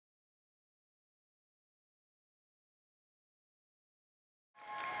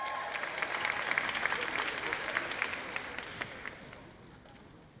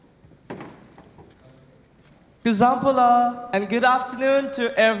Kuzampala and good afternoon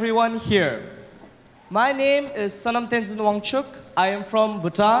to everyone here. My name is Sanam Tenzin Wangchuk. I am from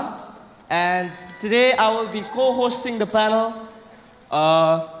Bhutan, and today I will be co-hosting the panel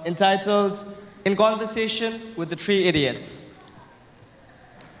entitled In Conversation with the Three Idiots.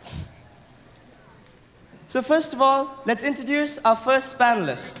 So first of all, let's introduce our first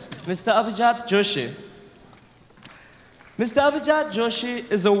panelist, Mr. Abhijat Joshi. Mr. Abhijat Joshi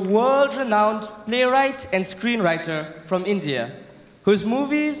is a world-renowned playwright and screenwriter from India, whose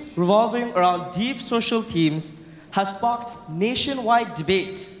movies revolving around deep social themes has sparked nationwide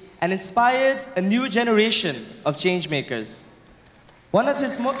debate and inspired a new generation of changemakers. One of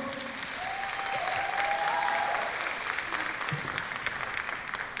his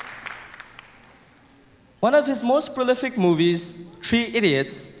most prolific movies, Three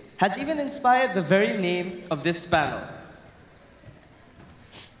Idiots, has even inspired the very name of this panel.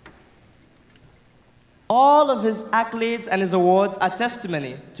 All of his accolades and his awards are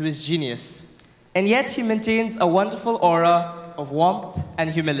testimony to his genius, and yet he maintains a wonderful aura of warmth and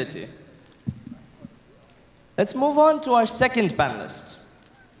humility. Let's move on to our second panelist.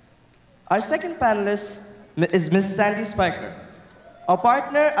 Our second panelist is Ms. Sandy Spiker, a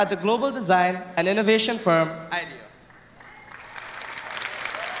partner at the global design and innovation firm IDEO.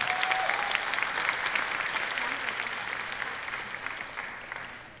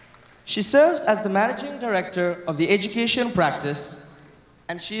 She serves as the managing director of the education practice,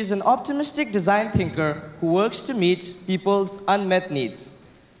 and she is an optimistic design thinker who works to meet people's unmet needs.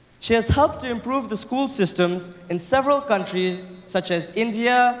 She has helped to improve the school systems in several countries such as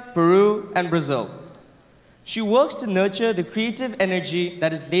India, Peru, and Brazil. She works to nurture the creative energy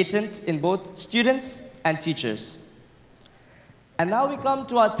that is latent in both students and teachers. And now we come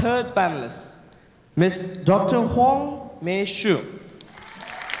to our third panelist, Ms. Dr. Huang Mei Shu.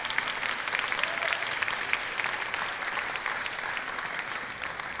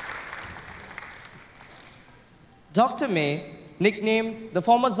 Dr. May, nicknamed the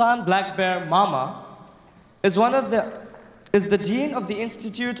Formazan Black Bear Mama, is the Dean of the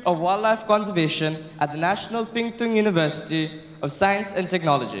Institute of Wildlife Conservation at the National Pingtung University of Science and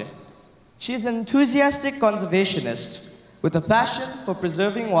Technology. She is an enthusiastic conservationist with a passion for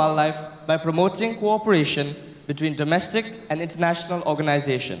preserving wildlife by promoting cooperation between domestic and international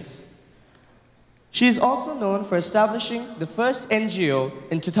organizations. She is also known for establishing the first NGO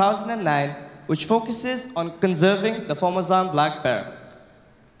in 2009 which focuses on conserving the Formazan black bear.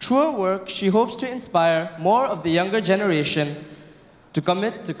 Through her work, she hopes to inspire more of the younger generation to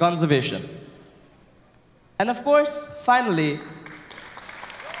commit to conservation. And of course, finally,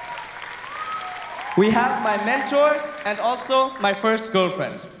 we have my mentor and also my first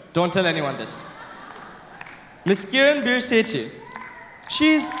girlfriend. Don't tell anyone this. Ms. Kiran Bir Sethi.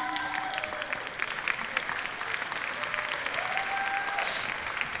 She's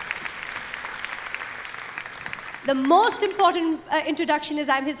the most important introduction is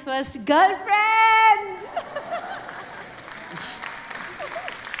I'm his first girlfriend.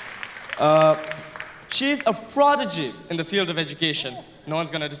 She's a prodigy in the field of education. No one's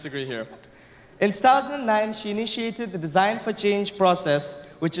going to disagree here. In 2009, she initiated the Design for Change process,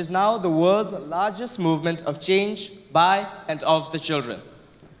 which is now the world's largest movement of change by and of the children.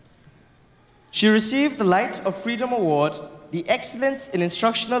 She received the Light of Freedom Award, the Excellence in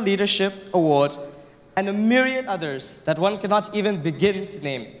Instructional Leadership Award, and a myriad others that one cannot even begin to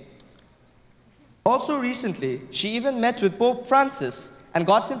name. Also recently, she even met with Pope Francis and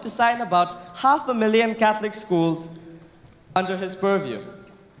got him to sign about 500,000 Catholic schools under his purview.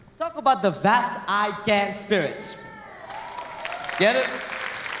 Talk about the that I can spirit. Get it?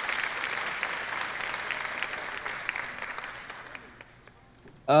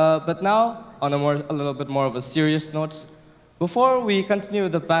 But now, on a little bit more of a serious note, before we continue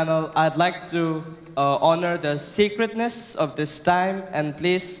with the panel, I'd like to honor the sacredness of this time and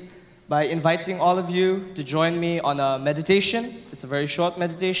place by inviting all of you to join me on a meditation. It's a very short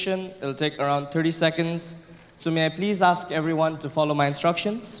meditation. It'll take around 30 seconds. So may I please ask everyone to follow my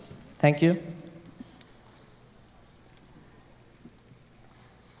instructions? Thank you.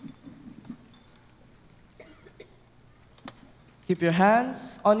 Keep your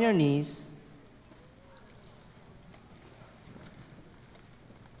hands on your knees.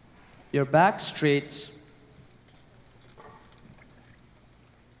 Your back straight,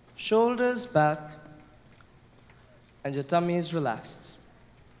 shoulders back, and your tummy is relaxed.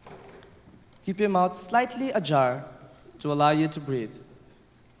 Keep your mouth slightly ajar to allow you to breathe.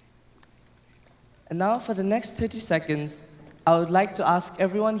 And now for the next 30 seconds, I would like to ask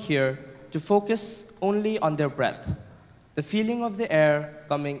everyone here to focus only on their breath, the feeling of the air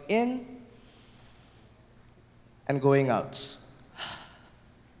coming in and going out.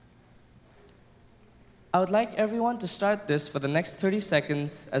 I would like everyone to start this for the next 30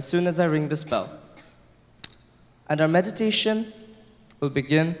 seconds as soon as I ring this bell. And our meditation will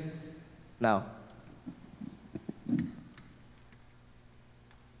begin now.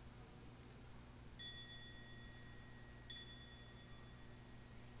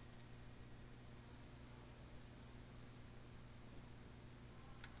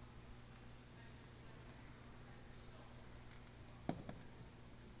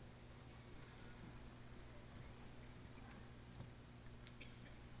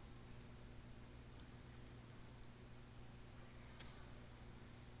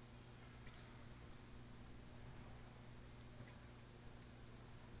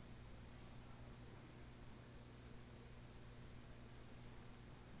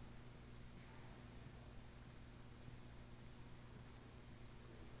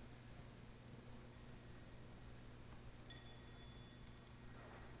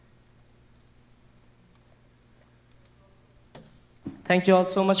 Thank you all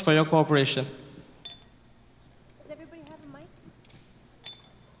so much for your cooperation. Does everybody have a mic?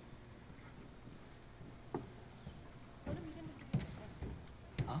 Oh, no, you didn't introduce yourself.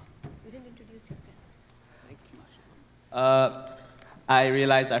 Huh? You didn't introduce yourself. Thank you. I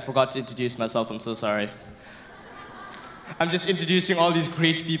realized I forgot to introduce myself. I'm so sorry. I'm just introducing all these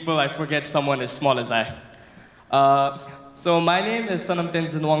great people. I forget someone as small as I. So my name is Sonam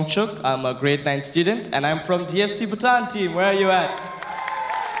Tenzin Wangchuk. I'm a grade 9 student, and I'm from DFC Bhutan team. Where are you at?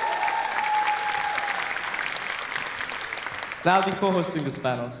 Now I'll be co-hosting this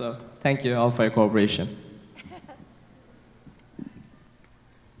panel, so thank you all for your cooperation.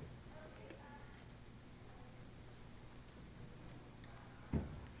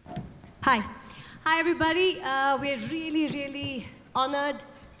 Hi. Hi, everybody. We're really, really honored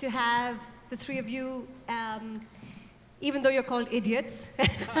to have the three of you, even though you're called idiots.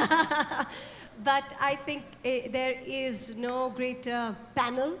 But I think there is no greater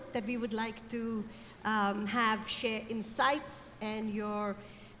panel that we would like to have share insights and your,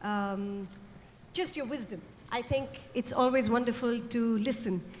 just your wisdom. I think it's always wonderful to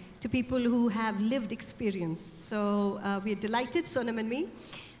listen to people who have lived experience. So we're delighted, Sonam and me,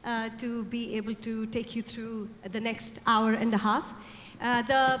 to be able to take you through the next hour and a half.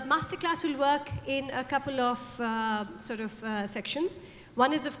 The masterclass will work in a couple of sections.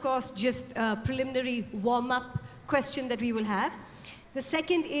 One is, of course, just a preliminary warm-up question that we will have. The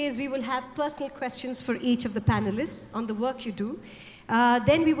second is we will have personal questions for each of the panelists on the work you do.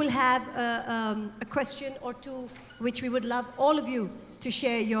 Then we will have a question or two which we would love all of you to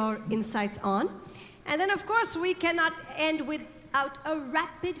share your insights on. And then, of course, we cannot end without a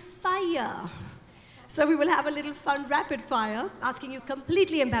rapid fire. So we will have a little fun rapid fire, asking you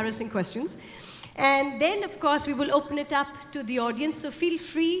completely embarrassing questions. And then, of course, we will open it up to the audience. So feel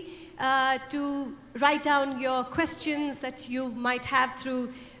free to write down your questions that you might have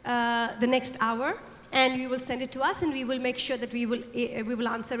through the next hour, and you will send it to us, and we will make sure that we will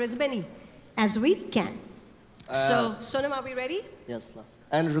answer as many as we can. So, Sonam, are we ready? Yes, love.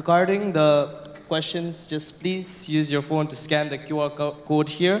 And regarding the questions, just please use your phone to scan the QR code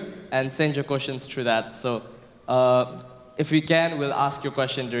here and send your questions through that. So, if we can, we'll ask your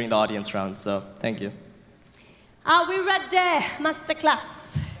question during the audience round. So, thank you. Are we ready,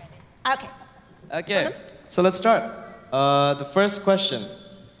 masterclass? Okay. Okay, Sonam? so let's start. The first question.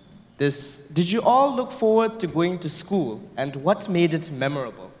 Did you all look forward to going to school, and what made it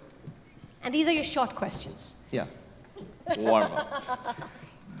memorable? And these are your short questions. Yeah, warm up.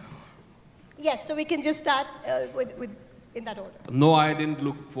 Yes, so we can just start in that order. No, I didn't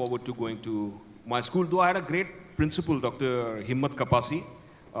look forward to going to my school, though I had a great principal, Dr. Himmat Kapasi.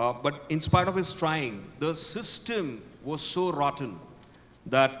 But in spite of his trying, the system was so rotten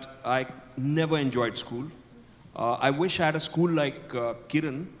that I never enjoyed school. I wish I had a school like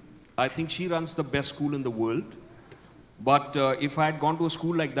Kiran. I think she runs the best school in the world. But if I had gone to a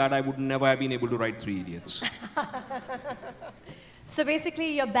school like that, I would never have been able to write 3 Idiots. So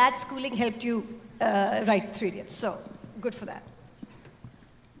basically, your bad schooling helped you write 3 Idiots. So good for that.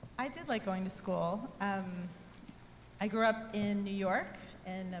 I did like going to school. I grew up in New York,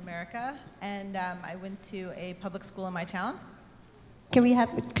 in America, and I went to a public school in my town. Can we have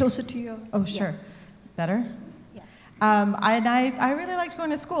it closer to you? Oh, sure. Yes. Better? Yes. I really liked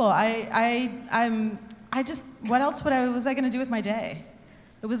going to school. What else was I going to do with my day?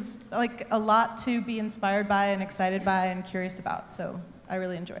 It was like a lot to be inspired by and excited by and curious about, so I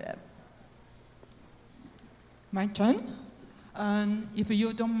really enjoyed it. My turn. If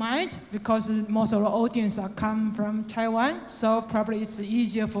you don't mind, because most of the audience are come from Taiwan, so probably it's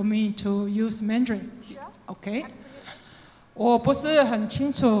easier for me to use Mandarin. Sure. OK， 我不是很清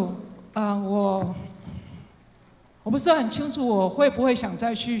楚，我不是很清楚我会不会想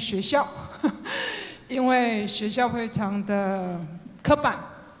再去学校，因为学校非常的刻板，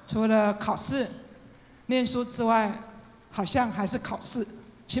除了考试、念书之外，好像还是考试。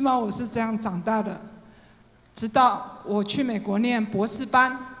起码我是这样长大的，直到我去美国念博士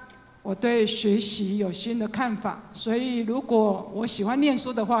班，我对学习有新的看法。所以，如果我喜欢念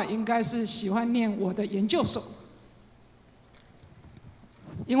书的话，应该是喜欢念我的研究所，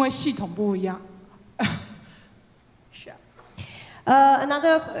因为系统不一样。Sure.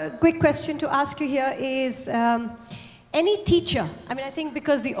 Another quick question to ask you here is any teacher, I mean, I think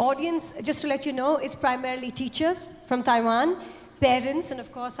because the audience, just to let you know, is primarily teachers from Taiwan, parents, and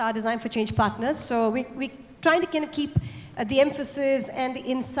of course our Design for Change partners. So we're trying to kind of keep the emphasis and the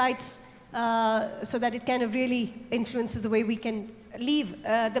insights so that it kind of really influences the way we can leave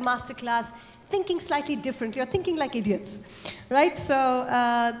the masterclass thinking slightly differently or thinking like idiots, right? So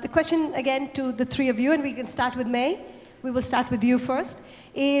the question again to the three of you, and we can start with May. We will start with you first.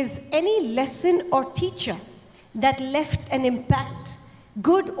 Is any lesson or teacher that left an impact,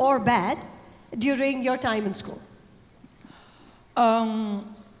 good or bad, during your time in school?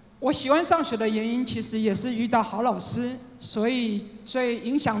 我喜欢上学的原因，其实也是遇到好老师，所以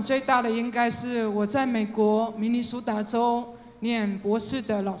影响最大的应该是我在美国明尼苏达州念博士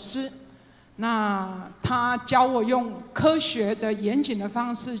的老师。那他教我用科学的严谨的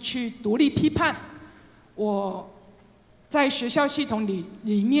方式去独立批判。我在学校系统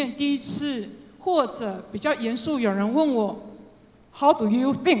里面第一次，或者比较严肃，有人问我 "How do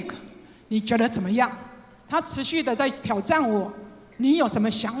you think？" 你觉得怎么样？他持续的在挑战我。你有什么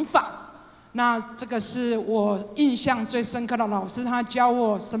想法？那这个是我印象最深刻的老师，他教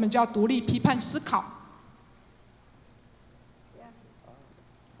我什么叫独立批判思考。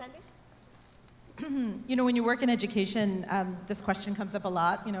You know, when you work in education, this question comes up a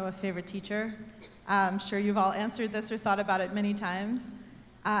lot, you know, a favorite teacher. I'm sure you've all answered this or thought about it many times.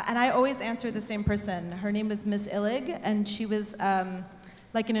 And I always answer the same person. Her name is Miss Illig, and she was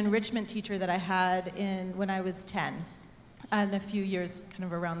like an enrichment teacher that I had when I was 10. And a few years kind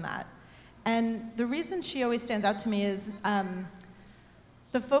of around that. And the reason she always stands out to me is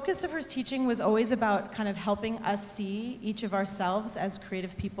the focus of her teaching was always about kind of helping us see each of ourselves as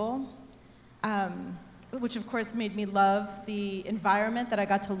creative people, which of course made me love the environment that I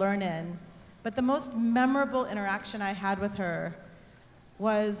got to learn in. But the most memorable interaction I had with her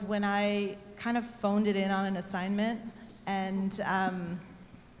was when I kind of phoned it in on an assignment, and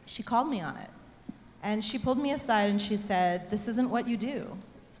she called me on it. And she pulled me aside and she said, "This isn't what you do.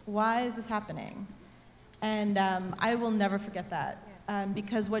 Why is this happening?" And I will never forget that,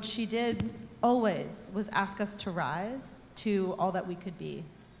 because what she did always was ask us to rise to all that we could be.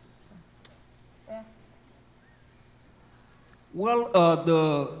 So. Yeah. Well,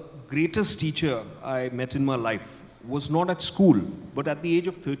 the greatest teacher I met in my life was not at school, but at the age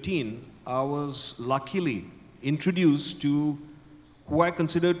of 13, I was luckily introduced to who I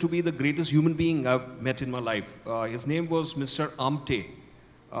consider to be the greatest human being I've met in my life. His name was Mr. Amte,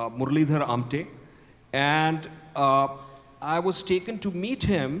 Muralidhar Amte. And I was taken to meet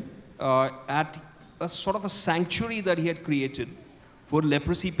him at a sort of a sanctuary that he had created for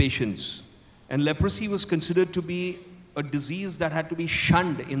leprosy patients. And leprosy was considered to be a disease that had to be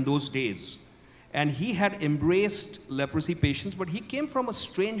shunned in those days. And he had embraced leprosy patients, but he came from a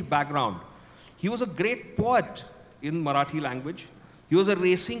strange background. He was a great poet in Marathi language. He was a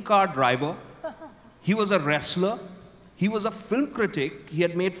racing car driver. He was a wrestler. He was a film critic. He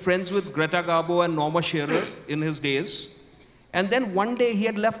had made friends with Greta Garbo and Norma Shearer in his days. And then one day he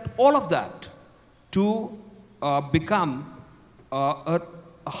had left all of that to become a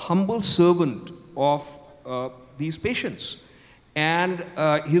humble servant of these patients. And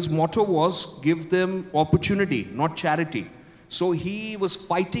his motto was, give them opportunity, not charity. So he was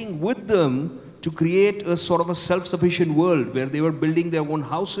fighting with them to create a sort of a self-sufficient world where they were building their own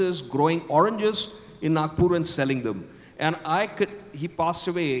houses, growing oranges in Nagpur and selling them. And he passed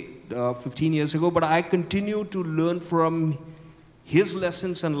away 15 years ago, but I continue to learn from his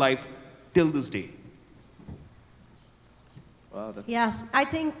lessons in life till this day. Wow, yeah, I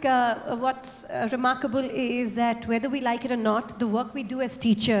think what's remarkable is that whether we like it or not, the work we do as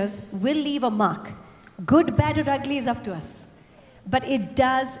teachers will leave a mark. Good, bad, or ugly is up to us. But it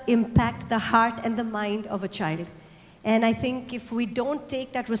does impact the heart and the mind of a child. And I think if we don't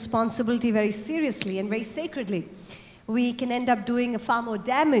take that responsibility very seriously and very sacredly, we can end up doing far more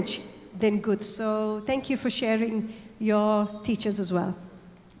damage than good. So thank you for sharing your teachers as well.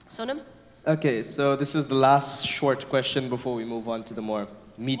 Sonam? Okay, so this is the last short question before we move on to the more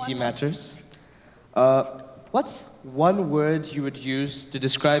meaty matters. What's one word you would use to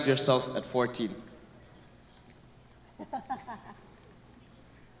describe yourself at 14?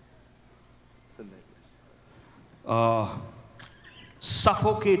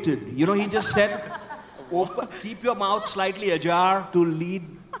 Suffocated. You know, he just said, keep your mouth slightly ajar to lead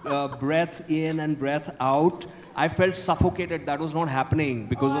breath in and breath out. I felt suffocated. That was not happening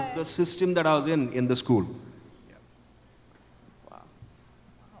because of the system that I was in the school.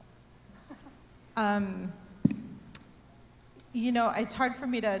 You know, it's hard for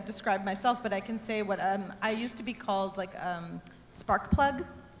me to describe myself, but I can say what I used to be called like spark plug,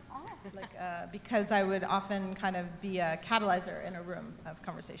 like, because I would often kind of be a catalyzer in a room of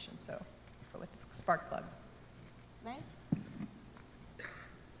conversation. So, with spark plug. Right?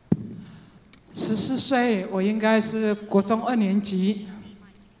 14岁，我应该是国中2年级。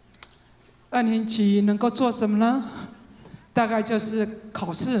2年级能够做什么呢？大概就是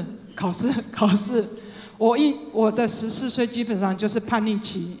考试。我的14岁基本上就是叛逆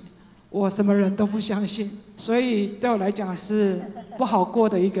期，我什么人都不相信，所以对我来讲是不好过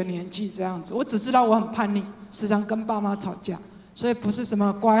的一个年纪。这样子，我只知道我很叛逆，时常跟爸妈吵架，所以不是什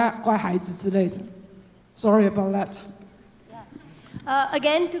么乖孩子之类的。Sorry about that.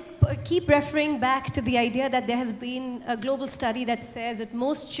 Again, to keep referring back to the idea that there has been a global study that says that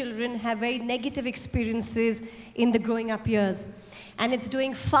most children have very negative experiences in the growing up years. And it's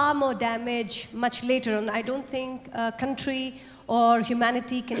doing far more damage much later on. I don't think a country or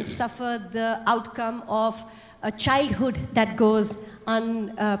humanity can suffer the outcome of a childhood that goes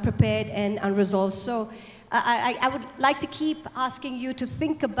unprepared and unresolved. So I would like to keep asking you to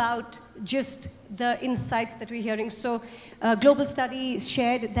think about just the insights that we're hearing. So global studies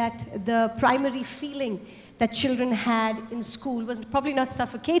shared that the primary feeling that children had in school was probably not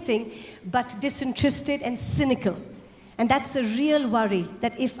suffocating, but disinterested and cynical. And that's a real worry,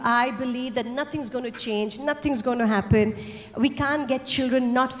 that if I believe that nothing's going to change, nothing's going to happen, we can't get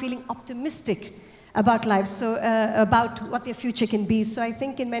children not feeling optimistic about life, so about what their future can be. So I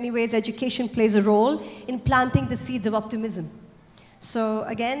think in many ways education plays a role in planting the seeds of optimism. So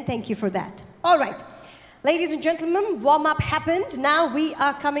again, thank you for that. All right, ladies and gentlemen, warm-up happened. Now we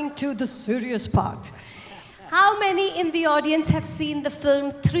are coming to the serious part. How many in the audience have seen the film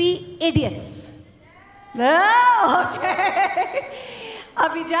 3 Idiots? Oh, okay.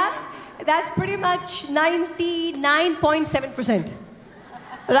 Abhijat, that's pretty much 99.7%.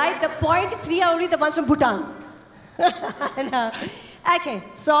 Right? The 0.3 are only the ones from Bhutan. Okay,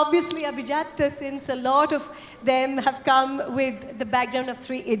 so obviously, Abhijat, since a lot of them have come with the background of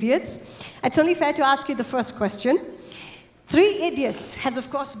 3 Idiots, it's only fair to ask you the first question. 3 Idiots has, of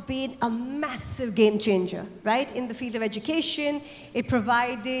course, been a massive game changer, right? In the field of education, it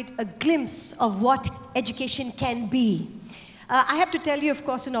provided a glimpse of what education can be. I have to tell you, of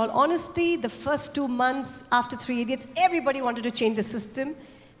course, in all honesty, the first 2 months after 3 Idiots, everybody wanted to change the system.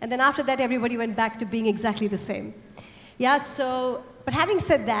 And then after that, everybody went back to being exactly the same. Yeah, so, but having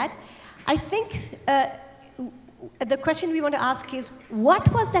said that, I think the question we want to ask is, what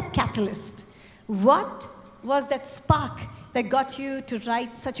was that catalyst? What was that spark that got you to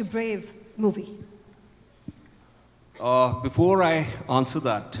write such a brave movie? Before I answer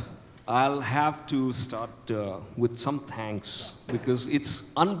that, I'll have to start with some thanks, because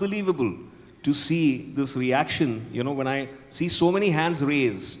it's unbelievable to see this reaction. You know, when I see so many hands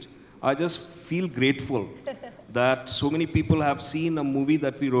raised, I just feel grateful that so many people have seen a movie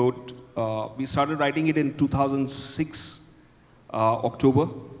that we wrote. We started writing it in 2006, October.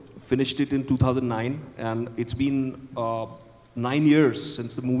 Finished it in 2009, and it's been 9 years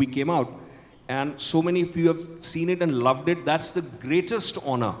since the movie came out. And so many of you have seen it and loved it. That's the greatest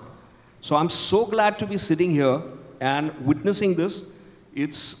honor. So I'm so glad to be sitting here and witnessing this.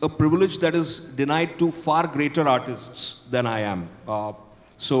 It's a privilege that is denied to far greater artists than I am.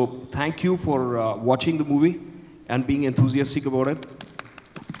 So thank you for watching the movie and being enthusiastic about it.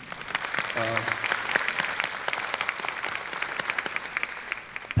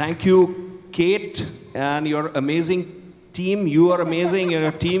 Thank you, Kate, and your amazing team. You are amazing,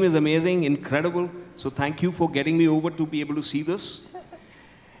 your team is amazing, incredible. So thank you for getting me over to be able to see this.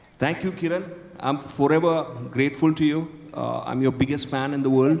 Thank you, Kiran. I'm forever grateful to you. I'm your biggest fan in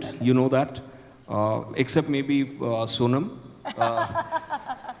the world, you know that. Except maybe Sonam.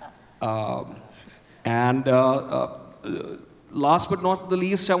 And last but not the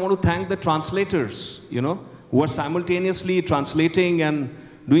least, I want to thank the translators, you know, who are simultaneously translating and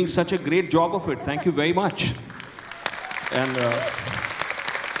doing such a great job of it. Thank you very much. And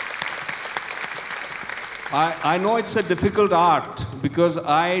I know it's a difficult art because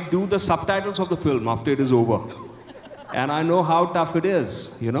I do the subtitles of the film after it is over. And I know how tough it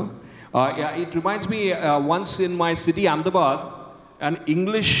is, you know. Yeah, it reminds me, once in my city, Ahmedabad, an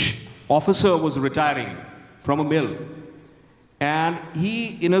English officer was retiring from a mill. And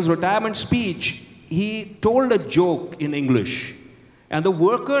he, in his retirement speech, he told a joke in English. And the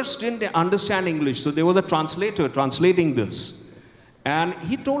workers didn't understand English, so there was a translator translating this. And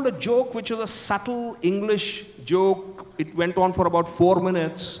he told a joke which was a subtle English joke. It went on for about 4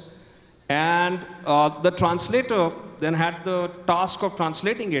 minutes. And the translator then had the task of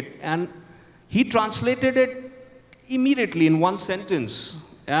translating it. And he translated it immediately in one sentence.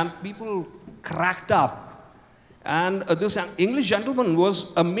 And people cracked up. And this English gentleman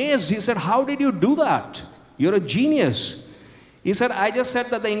was amazed. He said, "How did you do that? You're a genius." He said, "I just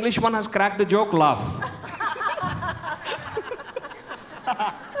said that the Englishman has cracked the joke, laugh."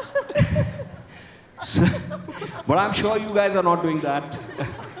 But I'm sure you guys are not doing that.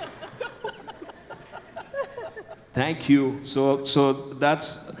 Thank you. So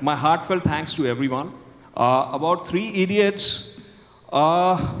that's my heartfelt thanks to everyone. About Three Idiots,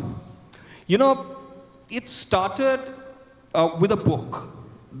 you know, it started with a book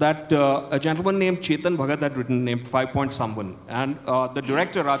that a gentleman named Chetan Bhagat had written, named 5 Point Someone. And the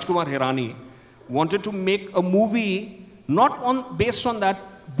director, Rajkumar Hirani, wanted to make a movie not based on that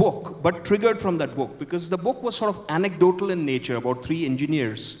book, but triggered from that book, because the book was sort of anecdotal in nature about 3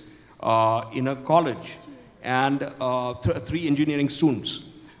 engineers in a college and 3 engineering students.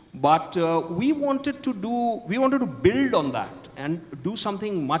 But we wanted to build on that and do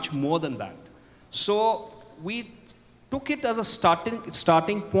something much more than that. So we took it as a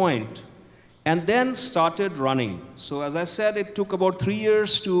starting point and then started running. So as I said, it took about 3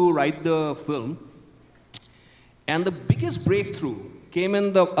 years to write the film. And the biggest breakthrough came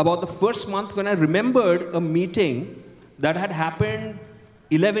in about the first month, when I remembered a meeting that had happened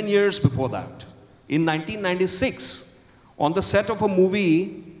 11 years before that, in 1996, on the set of a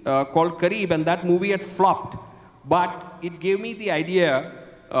movie called Kareeb, and that movie had flopped. But it gave me the idea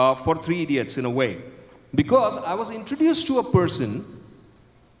for Three Idiots in a way. Because I was introduced to a person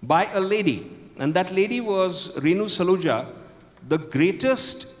by a lady, and that lady was Renu Saluja, the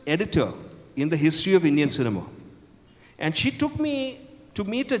greatest editor in the history of Indian cinema. And she took me to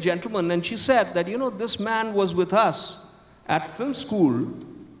meet a gentleman, and she said that, you know, this man was with us at film school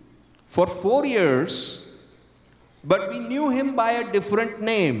for 4 years, but we knew him by a different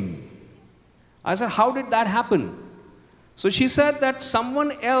name. I said, how did that happen? So she said that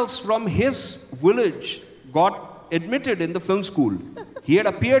someone else from his village got admitted in the film school. He had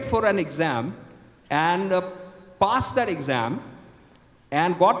appeared for an exam and passed that exam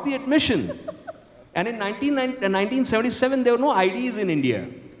and got the admission. And in 1977, there were no IDs in India.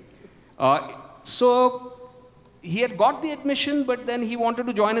 So he had got the admission, but then he wanted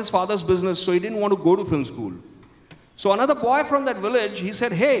to join his father's business, so he didn't want to go to film school. So another boy from that village, he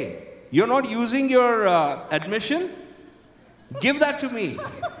said, "Hey, you're not using your admission? Give that to me."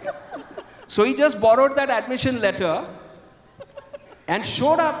 So he just borrowed that admission letter and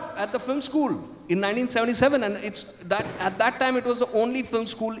showed up at the film school in 1977. And at that time, it was the only film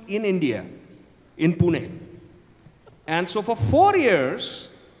school in India, in Pune. And so for 4 years,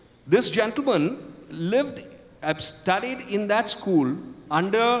 this gentleman studied in that school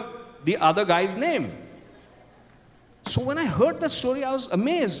under the other guy's name. So when I heard that story, I was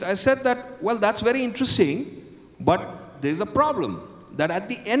amazed. I said that, well, that's very interesting, but there's a problem. That at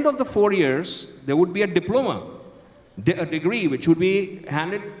the end of the 4 years, there would be a diploma, a degree, which would be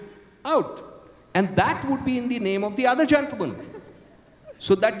handed out. And that would be in the name of the other gentleman.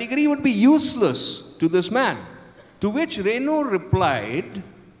 So that degree would be useless to this man. To which Renu replied,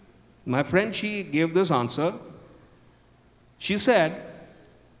 my friend, she gave this answer. She said,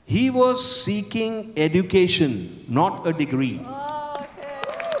 he was seeking education, not a degree. Oh, okay.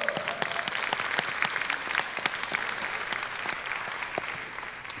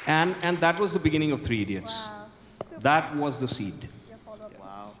 And that was the beginning of Three Idiots. Wow. That was the seed.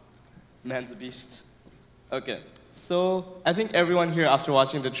 Wow. Man's a beast. Okay. So I think everyone here, after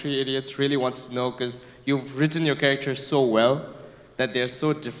watching the Three Idiots, really wants to know, because you've written your characters so well that they're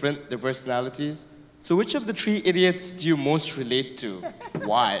so different, their personalities. So which of the Three Idiots do you most relate to?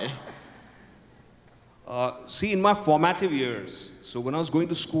 Why? See, in my formative years, so when I was going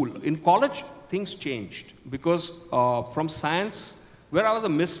to school, in college, things changed. Because from science, where I was a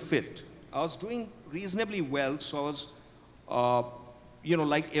misfit, I was doing reasonably well, so I was,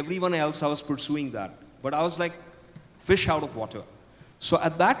 like everyone else, I was pursuing that. But I was like fish out of water. So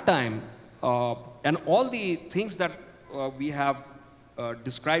at that time, and all the things that we have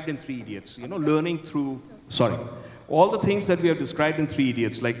described in Three Idiots, learning through, all the things that we have described in Three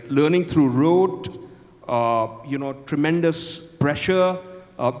Idiots, like learning through rote, tremendous pressure,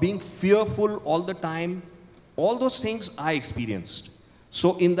 being fearful all the time, all those things I experienced.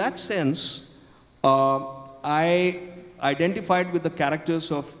 So in that sense, I identified with the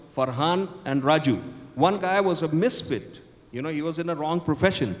characters of Farhan and Raju. One guy was a misfit. You know, he was in a wrong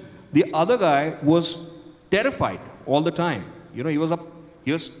profession. The other guy was terrified all the time. You know, he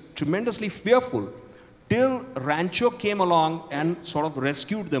was tremendously fearful till Rancho came along and sort of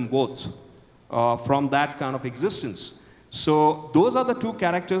rescued them both from that kind of existence. So those are the two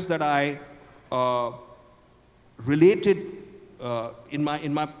characters that I related in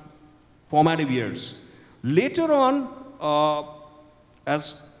my formative years. Later on,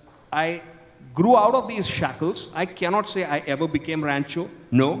 as I grew out of these shackles, I cannot say I ever became Rancho.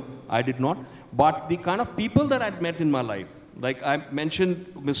 No, I did not. But the kind of people that I'd met in my life, like I mentioned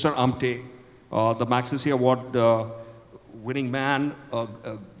Mr. Amte, the Magsaysay Award winning man,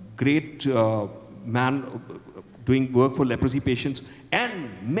 a great man doing work for leprosy patients, and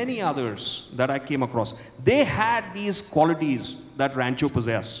many others that I came across. They had these qualities that Rancho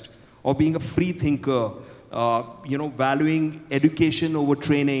possessed, of being a free thinker, you know, valuing education over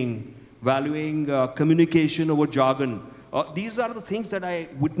training, valuing communication over jargon. These are the things that I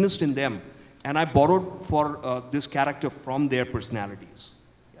witnessed in them, and I borrowed for this character from their personalities.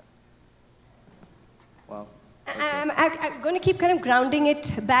 Yeah. Wow. I'm going to keep kind of grounding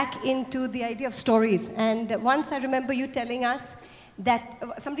it back into the idea of stories. And once I remember you telling us that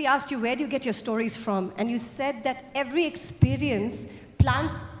somebody asked you, where do you get your stories from? And you said that every experience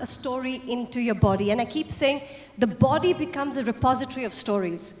plants a story into your body. And I keep saying the body becomes a repository of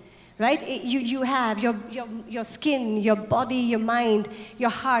stories, right? You have your skin, your body, your mind,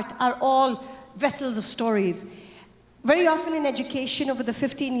 your heart are all vessels of stories. Very often in education, over the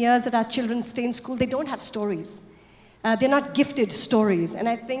 15 years that our children stay in school, they don't have stories. They're not gifted stories. And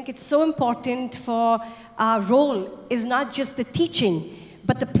I think it's so important for our role is not just the teaching,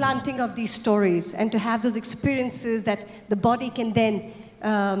 but the planting of these stories, and to have those experiences that the body can then,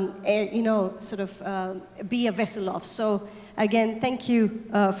 you know, sort of be a vessel of. So again, thank you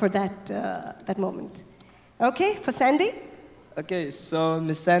for that moment. Okay, for Sandy? Okay, so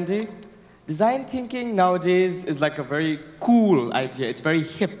Miss Sandy, design thinking nowadays is like a very cool idea. It's very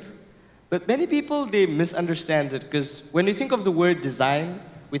hip. But many people, they misunderstand it, because when we think of the word design,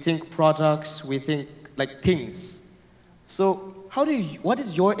 we think products, we think like things. So what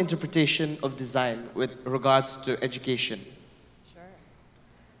is your interpretation of design with regards to education? Sure.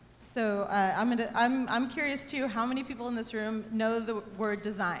 So I'm curious too, how many people in this room know the word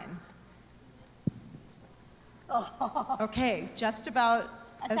design? Okay, just about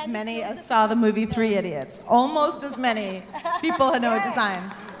as many as saw the movie Three Idiots. Almost as many people know design.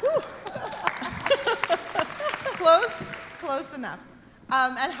 Close enough.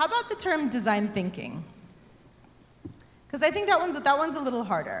 And how about the term design thinking? Because I think that one's a little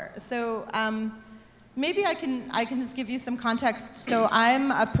harder. So maybe I can just give you some context. So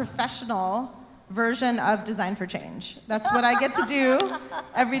I'm a professional version of Design for Change. That's what I get to do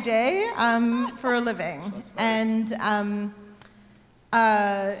every day for a living. And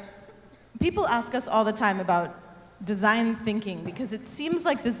people ask us all the time about design thinking, because it seems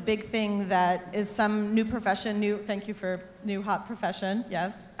like this big thing that is some new profession, thank you for new hot profession,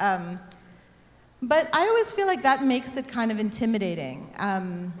 yes. But I always feel like that makes it kind of intimidating,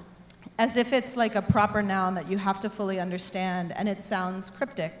 as if it's like a proper noun that you have to fully understand, and it sounds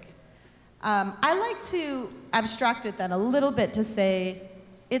cryptic. I like to abstract it then a little bit to say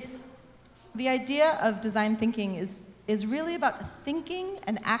the idea of design thinking is really about thinking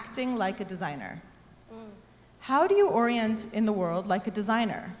and acting like a designer. How do you orient in the world like a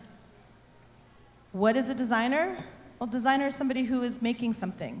designer? What is a designer? Well, designer is somebody who is making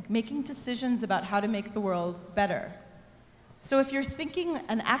something, making decisions about how to make the world better. So if you're thinking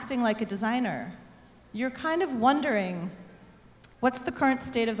and acting like a designer, you're kind of wondering, what's the current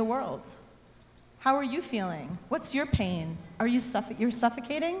state of the world? How are you feeling? What's your pain? You're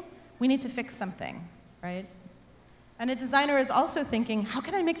suffocating? We need to fix something, right? And a designer is also thinking, how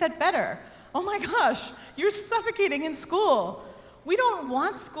can I make that better? Oh my gosh, you're suffocating in school. We don't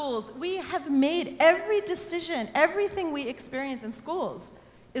want schools. We have made every decision, everything we experience in schools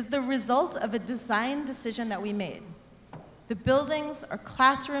is the result of a design decision that we made. The buildings, our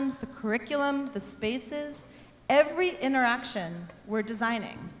classrooms, the curriculum, the spaces, every interaction we're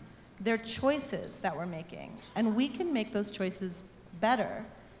designing. They're choices that we're making. And we can make those choices better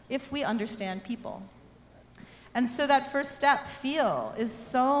if we understand people. And so that first step, feel, is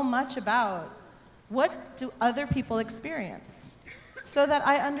so much about what do other people experience so that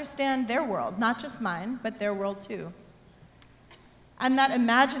I understand their world, not just mine, but their world too. And that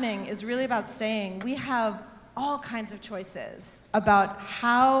imagining is really about saying we have all kinds of choices about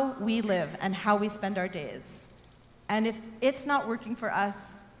how we live and how we spend our days. And if it's not working for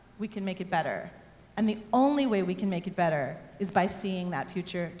us, we can make it better. And the only way we can make it better is by seeing that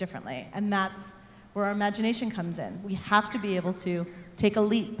future differently. And that's where our imagination comes in. We have to be able to take a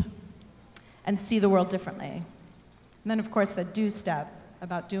leap and see the world differently. And then, of course, the do step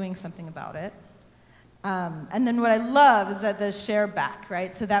about doing something about it. And then what I love is that the share back,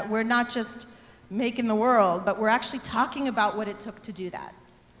 right? So that we're not just making the world, but we're actually talking about what it took to do that.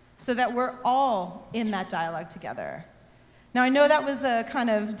 So that we're all in that dialogue together. Now, I know that was a kind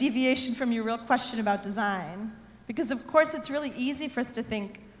of deviation from your real question about design, because of course it's really easy for us to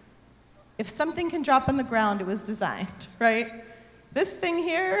think, if something can drop on the ground, it was designed, right? This thing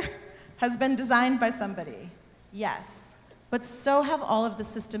here has been designed by somebody, yes. But so have all of the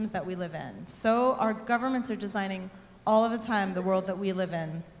systems that we live in. So our governments are designing all of the time the world that we live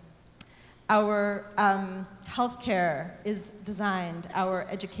in. Our healthcare is designed, our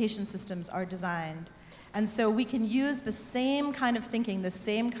education systems are designed. And so we can use the same kind of thinking, the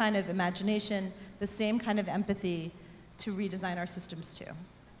same kind of imagination, the same kind of empathy to redesign our systems too.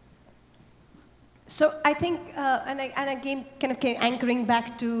 So I think, and again, kind of anchoring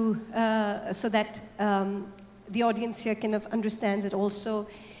back to, so that the audience here kind of understands it also.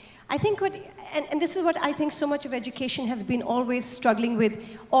 I think what, and this is what I think so much of education has been always struggling with,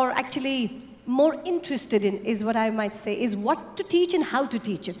 or actually more interested in, is what I might say, is what to teach and how to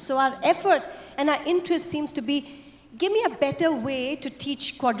teach it. So our effort and our interest seems to be, give me a better way to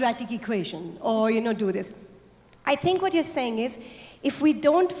teach quadratic equation, or, do this. I think what you're saying is, if we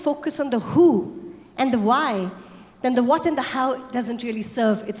don't focus on the who and the why, then the what and the how doesn't really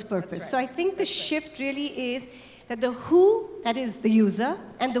serve its purpose. Right. So I think the shift really is that the who, that is the user,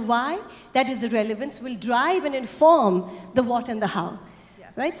 and the why, that is the relevance, will drive and inform the what and the how.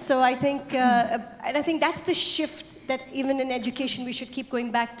 Yes. Right? So I think, and I think that's the shift that even in education we should keep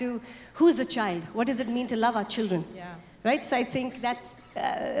going back to, who's the child? What does it mean to love our children? Yeah. Right? So I think that's,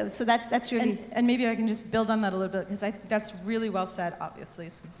 so that's really... And maybe I can just build on that a little bit, because that's really well said, obviously,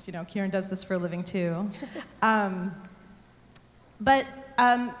 since, Kieran does this for a living too. But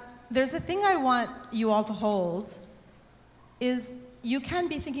there's a thing I want you all to hold, is you can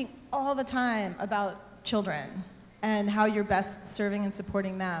be thinking all the time about children and how you're best serving and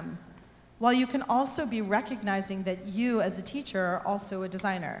supporting them, while you can also be recognizing that you as a teacher are also a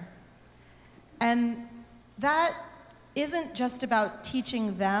designer. And that isn't just about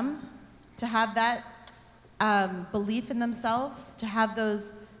teaching them to have that belief in themselves, to have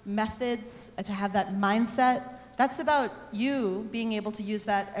those methods, to have that mindset. That's about you being able to use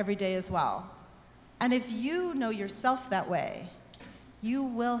that every day as well. And if you know yourself that way, you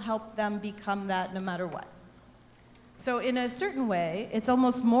will help them become that no matter what. So in a certain way, it's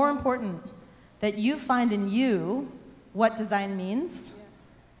almost more important that you find in you what design means,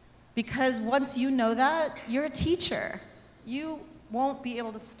 because once you know that, you're a teacher. You won't be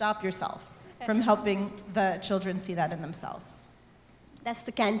able to stop yourself from helping the children see that in themselves. That's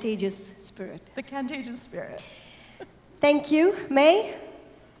the contagious spirit. The contagious spirit. Thank you. May?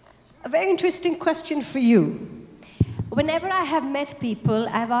 A very interesting question for you. Whenever I have met people,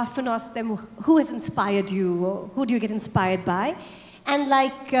 I've often asked them, who has inspired you, or who do you get inspired by? And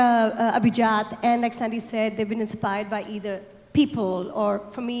like Abhijat and like Sandy said, they've been inspired by either people, or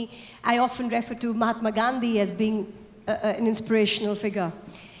for me, I often refer to Mahatma Gandhi as being an inspirational figure.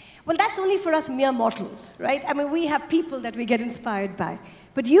 Well, that's only for us mere mortals, right? I mean, we have people that we get inspired by.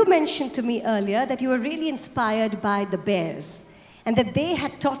 But you mentioned to me earlier that you were really inspired by the bears, and that they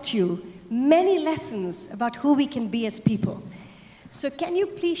had taught you many lessons about who we can be as people. So can you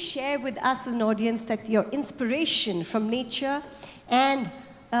please share with us as an audience that your inspiration from nature and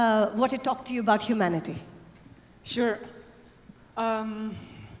what it taught to you about humanity? Sure.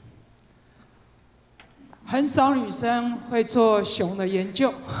 很少女生会做熊的研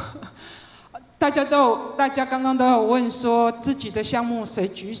究。大家刚刚都有问说自己的项目谁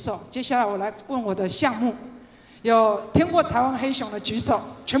举手？接下来我来问我的项目。有听过台湾黑熊的举手，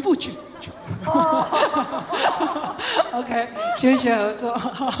全部举。OK， 谢谢合作。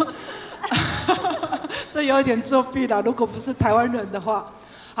这有一点作弊啦，如果不是台湾人的话。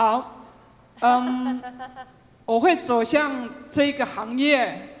好，我会走向这个行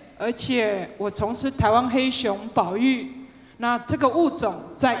业。 而且我从事台湾黑熊保育，那这个物种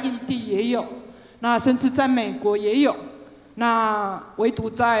在印地也有，那甚至在美国也有，那唯独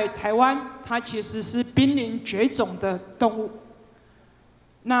在台湾，它其实是濒临绝种的动物。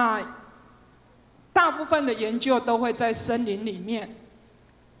那大部分的研究都会在森林里面，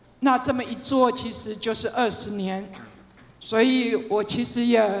那这么一做其实就是20年，所以我其实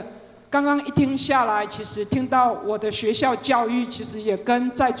也刚刚一听下来，其实听到我的学校教育，其实也跟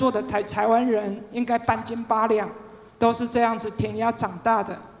在座的台湾人应该半斤八两，都是这样子填鸭长大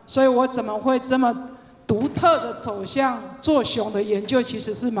的。所以我怎么会这么独特的走向做熊的研究，其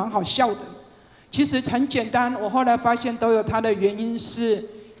实是蛮好笑的。其实很简单，我后来发现都有它的原因，是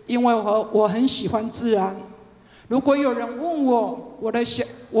因为我很喜欢自然。如果有人问我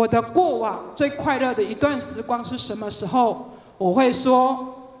我的过往最快乐的一段时光是什么时候，我会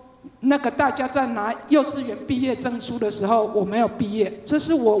说，那个大家在拿幼稚园毕业证书的时候，我没有毕业，这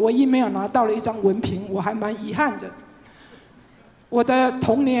是我唯一没有拿到的一张文凭，我还蛮遗憾的。我的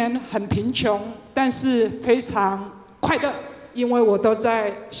童年很贫穷，但是非常快乐，因为我都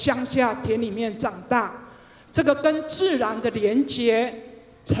在乡下田里面长大。这个跟自然的连结，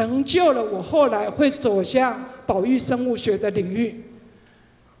成就了我后来会走向保育生物学的领域。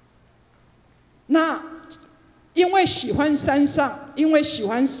那因为喜欢山上，因为喜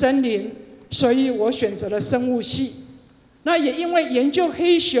欢森林，所以我选择了生物系。那也因为研究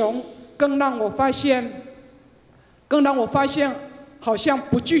黑熊，更让我发现，好像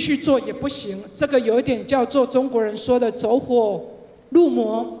不继续做也不行。这个有一点叫做中国人说的走火入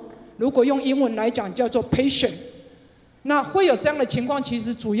魔，如果用英文来讲叫做 patient。那会有这样的情况，其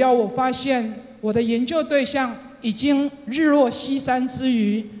实主要我发现我的研究对象已经日落西山之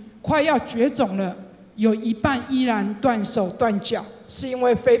余，快要绝种了。有一半依然断手断脚，是因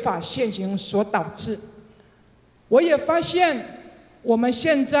为非法现行所导致。我也发现我们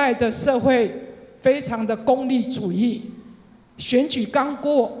现在的社会非常的功利主义，选举刚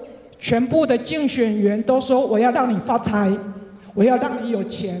过，全部的竞选员都说我要让你发财，我要让你有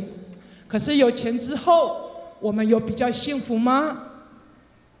钱。可是有钱之后，我们有比较幸福吗？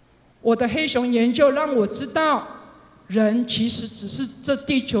我的黑熊研究让我知道，人其实只是这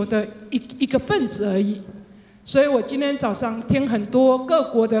地球的一个分子而已。所以我今天早上听很多各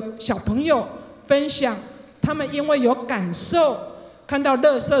国的小朋友分享，他们因为有感受，看到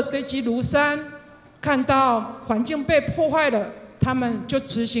垃圾堆积如山，看到环境被破坏了，他们就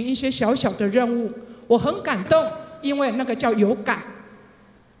执行一些小小的任务。我很感动，因为那个叫有感。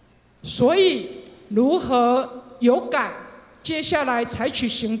所以如何有感，接下来采取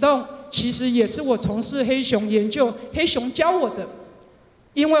行动，其实也是我从事黑熊研究，黑熊教我的。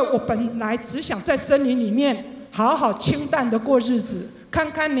因为我本来只想在森林里面好好清淡的过日子，看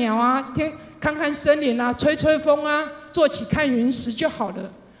看鸟啊，看看森林啊，吹吹风啊，坐起看云石就好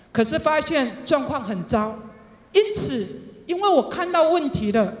了。可是发现状况很糟，因此因为我看到问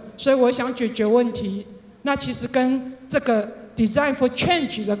题了，所以我想解决问题。那其实跟这个 Design for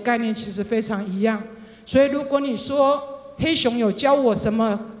Change 的概念其实非常一样。所以如果你说黑熊有教我什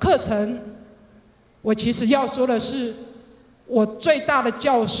么课程，我其实要说的是，我最大的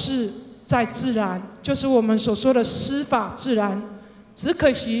教室在自然，就是我们所说的师法自然。只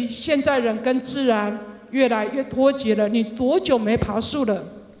可惜现在人跟自然越来越脱节了。你多久没爬树了？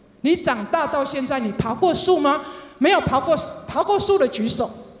你长大到现在，你爬过树吗？没有爬过树的举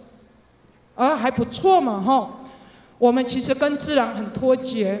手。还不错嘛，吼。我们其实跟自然很脱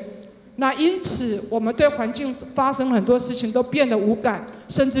节。那因此，我们对环境发生很多事情都变得无感，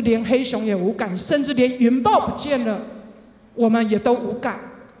甚至连黑熊也无感，甚至连云豹不见了，我们也都无感。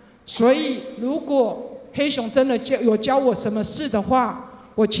所以，如果黑熊真的有教我什么事的话，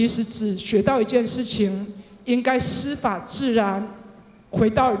我其实只学到一件事情：应该师法自然，回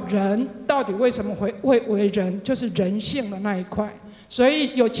到人到底为什么会为人，就是人性的那一块。所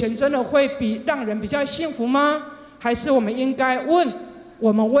以，有钱真的会让人比较幸福吗？还是我们应该问？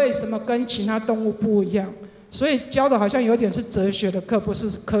我们为什么跟其他动物不一样？所以教的好像有点是哲学的课，不是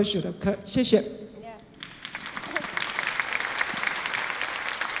科学的课。谢谢。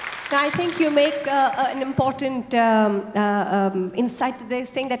I think you make an important insight today,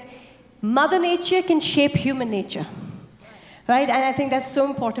 saying that Mother Nature can shape human nature. Right? And I think that's so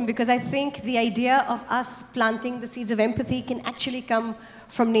important, because I think the idea of us planting the seeds of empathy can actually come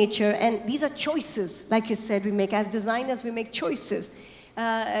from nature. And these are choices, like you said, we make. As designers, we make choices.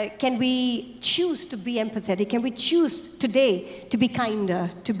 Can we choose to be empathetic? Can we choose today to be kinder,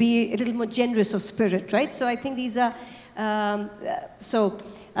 to be a little more generous of spirit, right? So I think these are,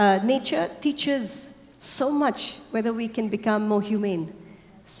 nature teaches so much, whether we can become more humane.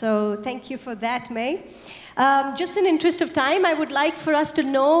 So thank you for that, May. Just in interest of time, I would like for us to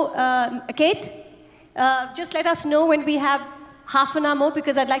know, Kate, just let us know when we have half an hour more,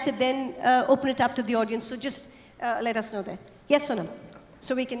 because I'd like to then open it up to the audience. So just let us know that. Yes, Sonam.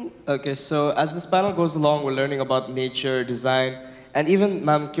 So we can... Okay, so as this panel goes along, we're learning about nature, design, and even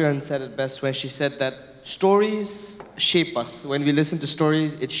Ma'am Kiran said it best when she said that stories shape us. When we listen to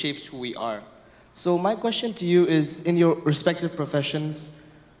stories, it shapes who we are. So my question to you is, in your respective professions,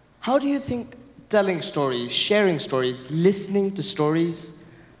 how do you think telling stories, sharing stories, listening to stories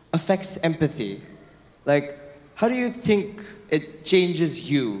affects empathy? Like, how do you think it changes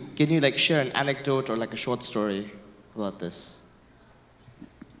you? Can you like share an anecdote or like a short story about this?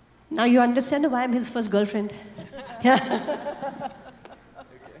 Now you understand why I'm his first girlfriend. Yeah.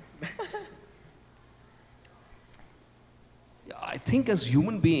 I think as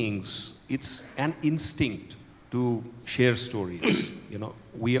human beings, it's an instinct to share stories. You know,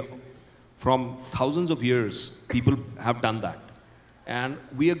 from thousands of years, people have done that. And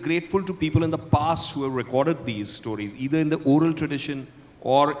we are grateful to people in the past who have recorded these stories, either in the oral tradition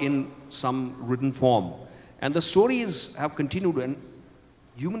or in some written form. And the stories have continued, and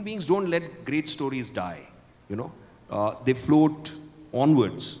human beings don't let great stories die, you know. They float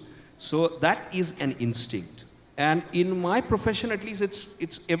onwards. So that is an instinct. And in my profession, at least,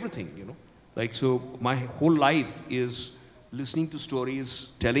 it's everything, you know. Like, so my whole life is listening to stories,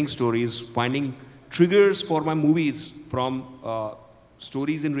 telling stories, finding triggers for my movies from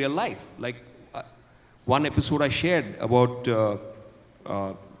stories in real life. Like one episode I shared about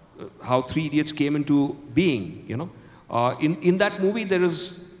how Three Idiots came into being, you know. In that movie, there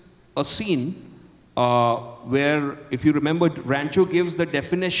is a scene where, if you remember, Rancho gives the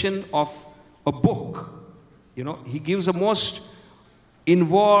definition of a book. You know, he gives the most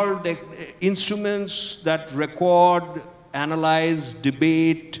involved instruments that record, analyze,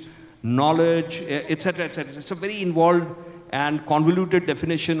 debate, knowledge, etc., etc. It's a very involved and convoluted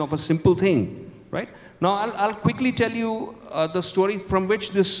definition of a simple thing, right? Now, I'll quickly tell you the story from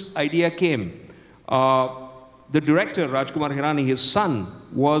which this idea came. The director, Rajkumar Hirani, his son,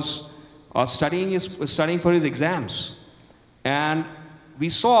 was studying for his exams. And we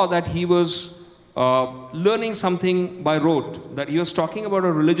saw that he was learning something by rote, that he was talking about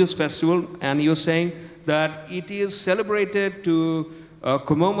a religious festival, and he was saying that it is celebrated to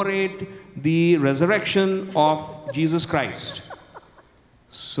commemorate the resurrection of Jesus Christ.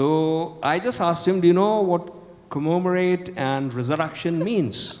 So I just asked him, do you know what commemorate and resurrection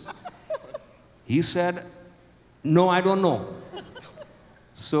means? He said, no, I don't know.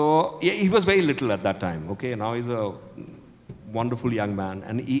 So yeah, he was very little at that time, okay? Now he's a wonderful young man.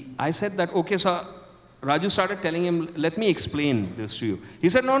 And I said that, okay, so Raju started telling him, let me explain this to you. He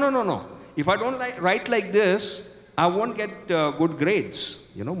said, no. If I don't write like this, I won't get good grades.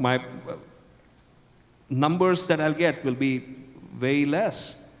 You know, my numbers that I'll get will be very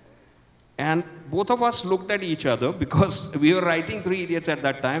less. And both of us looked at each other because we were writing Three Idiots at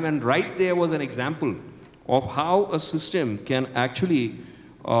that time, and right there was an example of how a system can actually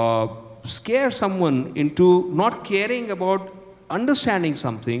scare someone into not caring about understanding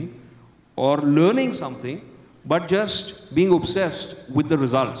something or learning something, but just being obsessed with the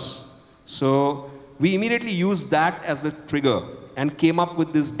results. So we immediately used that as the trigger and came up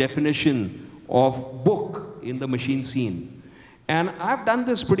with this definition of book in the machine scene. And I've done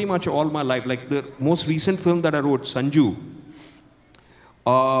this pretty much all my life. Like the most recent film that I wrote, Sanju,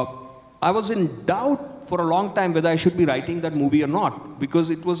 I was in doubt for a long time whether I should be writing that movie or not, because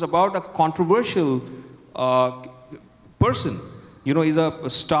it was about a controversial person. You know, he's a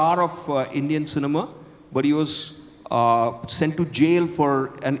star of Indian cinema, but he was sent to jail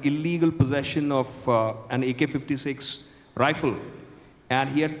for an illegal possession of an AK-56 rifle. And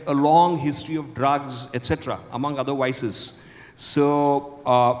he had a long history of drugs, etc., among other vices.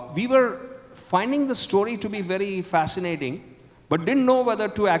 So we were finding the story to be very fascinating, but didn't know whether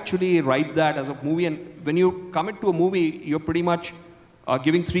to actually write that as a movie. And when you commit to a movie, you're pretty much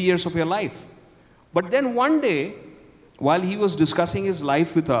giving 3 years of your life. But then one day, while he was discussing his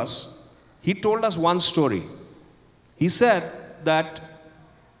life with us, he told us one story. He said that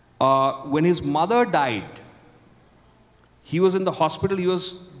when his mother died, he was in the hospital. He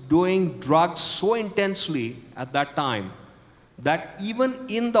was doing drugs so intensely at that time that even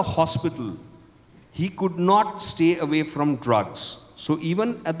in the hospital, he could not stay away from drugs. So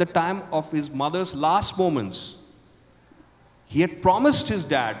even at the time of his mother's last moments, he had promised his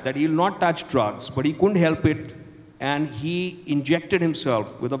dad that he will not touch drugs, but he couldn't help it, and he injected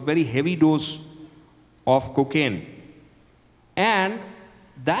himself with a very heavy dose of cocaine. And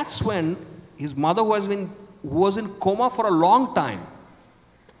that's when his mother, who was in coma for a long time,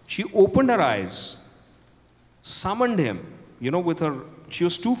 she opened her eyes, summoned him, you know, with her, she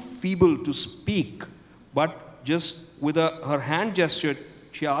was too feeble to speak, but just with her hand gesture,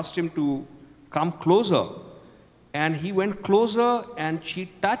 she asked him to come closer. And he went closer and she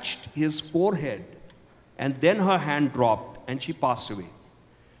touched his forehead, and then her hand dropped and she passed away.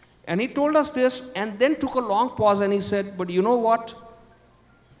 And he told us this and then took a long pause and he said, but you know what?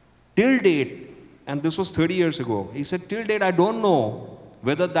 Till date, and this was 30 years ago, he said, till date I don't know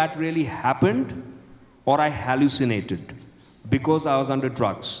whether that really happened or I hallucinated because I was under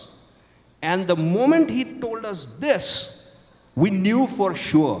drugs. And the moment he told us this, we knew for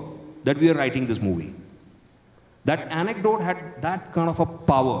sure that we were writing this movie. That anecdote had that kind of a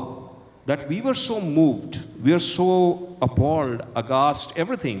power that we were so moved, we were so appalled, aghast,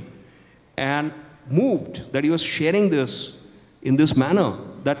 everything, and moved that he was sharing this in this manner,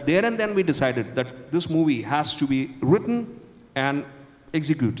 that there and then we decided that this movie has to be written and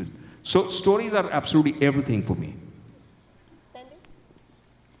executed. So stories are absolutely everything for me. Sandy?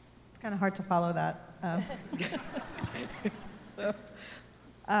 It's kind of hard to follow that.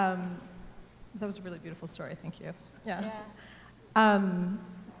 That was a really beautiful story, thank you. Yeah.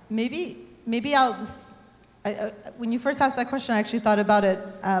 Maybe I'll just, when you first asked that question, I actually thought about it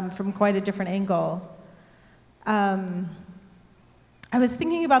from quite a different angle. I was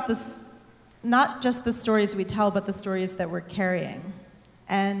thinking about this, not just the stories we tell, but the stories that we're carrying.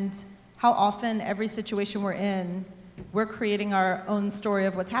 And how often every situation we're in, we're creating our own story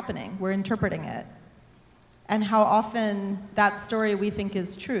of what's happening. We're interpreting it. And how often that story we think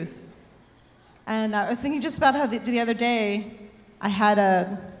is truth. And I was thinking just about how the other day,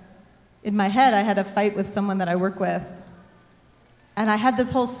 in my head, I had a fight with someone that I work with. And I had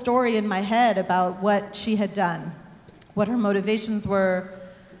this whole story in my head about what she had done, what her motivations were,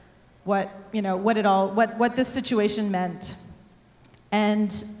 what this situation meant.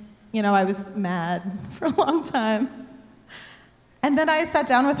 And, I was mad for a long time. And then I sat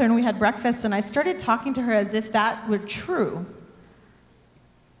down with her and we had breakfast and I started talking to her as if that were true.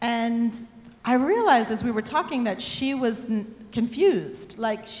 And I realized as we were talking that she was confused,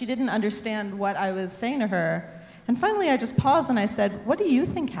 like she didn't understand what I was saying to her. And finally I just paused and I said, "What do you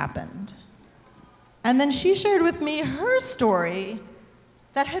think happened?" And then she shared with me her story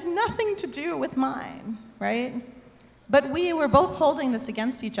that had nothing to do with mine, right? But we were both holding this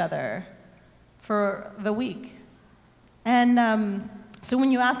against each other for the week. And so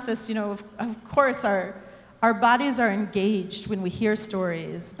when you ask this, of course our bodies are engaged when we hear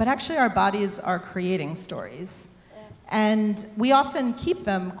stories, but actually our bodies are creating stories. And we often keep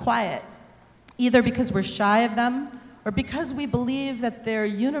them quiet, either because we're shy of them or because we believe that they're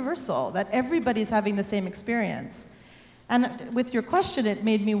universal, that everybody's having the same experience. And with your question, it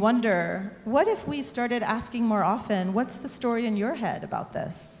made me wonder, what if we started asking more often, what's the story in your head about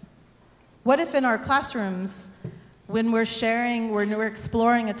this? What if in our classrooms, when we're sharing, when we're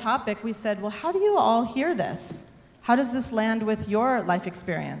exploring a topic, we said, well, how do you all hear this? How does this land with your life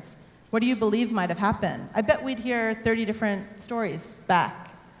experience? What do you believe might have happened? I bet we'd hear 30 different stories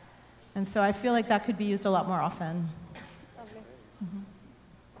back. And so I feel like that could be used a lot more often.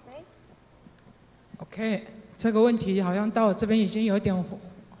 OK， 这个问题好像到我这边已经有点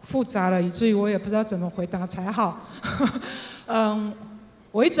复杂了，以至于我也不知道怎么回答才好。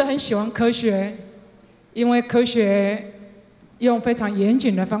我一直很喜欢科学，因为科学用非常严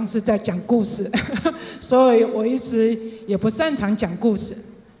谨的方式在讲故事，所以我一直也不擅长讲故事。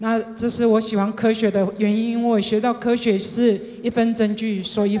那这是我喜欢科学的原因，因为我学到科学是一分证据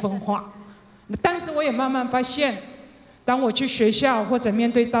说一分话。但是我也慢慢发现，当我去学校或者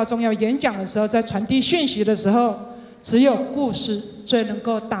面对大众要演讲的时候，在传递讯息的时候，只有故事最能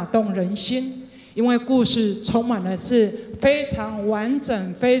够打动人心，因为故事充满了是非常完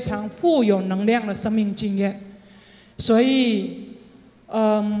整、非常富有能量的生命经验。所以，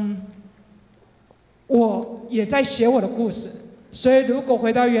我也在写我的故事。所以，如果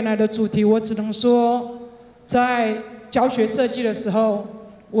回到原来的主题，我只能说，在教学设计的时候，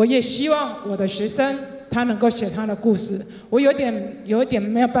我也希望我的学生他能够写他的故事。我有点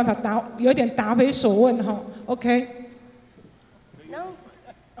没有办法有点答非所问哈。OK。No.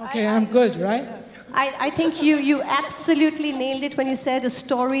 Okay, I'm good, right? I think you absolutely nailed it when you said a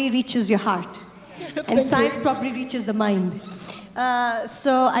story reaches your heart, and science probably reaches the mind.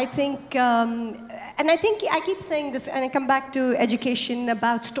 So I think. And I think I keep saying this, and I come back to education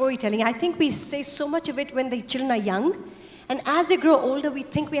about storytelling. I think we say so much of it when the children are young, and as they grow older, we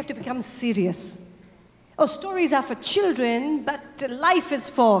think we have to become serious. Oh, stories are for children, but life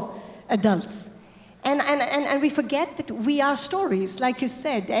is for adults. And we forget that we are stories, like you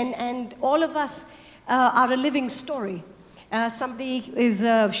said, and all of us are a living story. Somebody is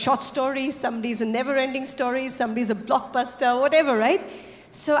a short story, somebody is a never-ending story, somebody is a blockbuster, whatever, right?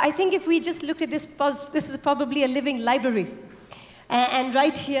 So I think if we just looked at this is probably a living library. And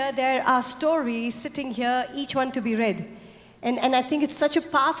right here, there are stories sitting here, each one to be read. And I think it's such a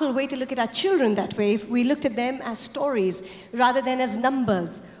powerful way to look at our children that way, if we looked at them as stories rather than as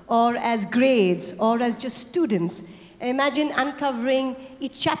numbers or as grades or as just students. And imagine uncovering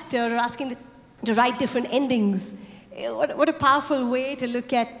each chapter or asking to write different endings what a powerful way to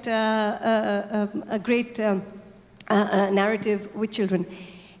look at a great narrative with children.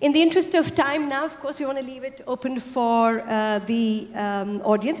 In the interest of time now, of course, we want to leave it open for the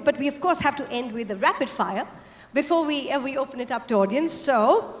audience, but we, of course, have to end with a rapid fire before we open it up to audience.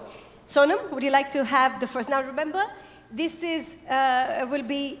 So, Sonam, would you like to have the first? Now, remember, this is, will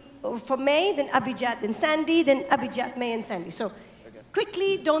be for May, then Abhijat, then Sandy, then Abhijat, May, and Sandy. So,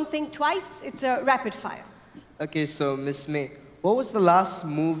 quickly, don't think twice. It's a rapid fire. Okay, so Miss May, what was the last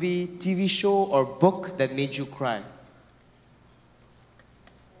movie, TV show, or book that made you cry?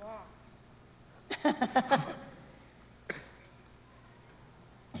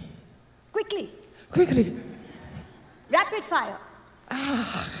 Quickly. Quickly. Rapid fire.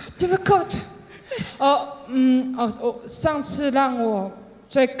 Difficult. 上次让我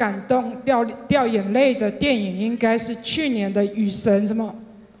最感动、掉眼泪的电影，应该是去年的《与神》什么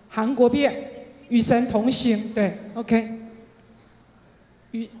韩国片《与神同行》。对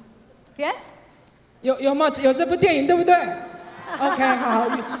 ，OK。Yes. 有吗？有这部电影对不对 ？OK， 好，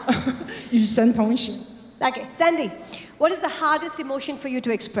与神同行。Okay, Sandy, what is the hardest emotion for you to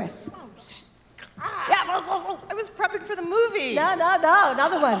express? Yeah. I was prepping for the movie. No,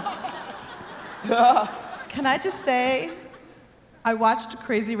 another one. Can I just say, I watched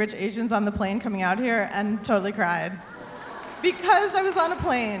Crazy Rich Asians on the plane coming out here and totally cried. Because I was on a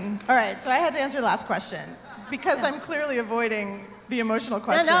plane. All right, so I had to answer the last question. Because I'm clearly avoiding the emotional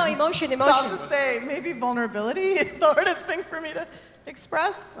question. No, emotion. So I'll just say, maybe vulnerability is the hardest thing for me to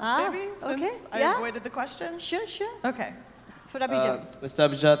express, maybe, since I avoided the question. Sure. Okay. For Abhijat. Mr.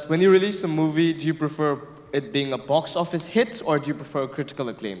 Abhijat, when you release a movie, do you prefer it being a box office hit, or do you prefer critical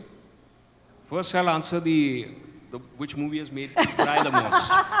acclaim? First, I'll answer the which movie has made me cry the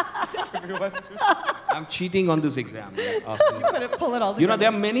most. I'm cheating on this exam. Pull it all together. You know, there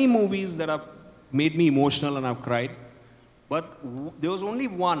are many movies that have made me emotional and I've cried. But there was only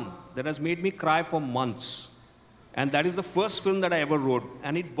one that has made me cry for months. And that is the first film that I ever wrote.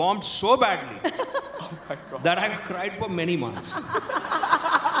 And it bombed so badly that I cried for many months.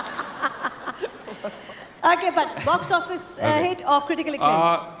 Okay, but box office hit or critical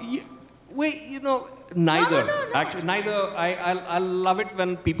acclaim? Wait, you know, neither. No. Actually, neither. I love it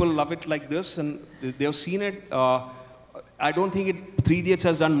when people love it like this and they've seen it. I don't think 3 Idiots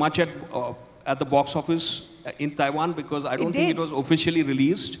has done much at the box office in Taiwan because I don't think it was officially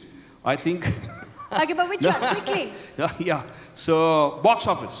released. I think... Okay, but which one? Quickly. Yeah. So, box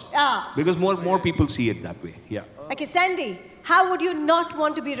office. Because more people see it that way. Yeah. Okay, Sandy, how would you not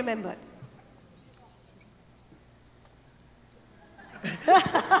want to be remembered?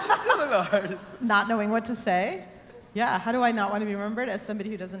 Not knowing what to say? Yeah, how do I not want to be remembered as somebody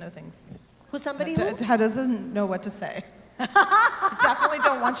who doesn't know things? Who's somebody who? Who doesn't know what to say. Definitely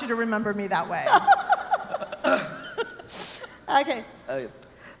don't want you to remember me that way. Okay.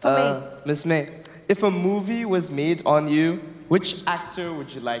 For me. Miss May, if a movie was made on you, which actor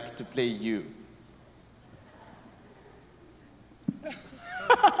would you like to play you?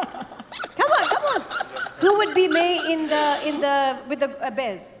 Come on. Who would be May with the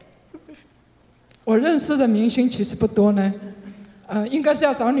bears? 我认识的明星其实不多呢，应该是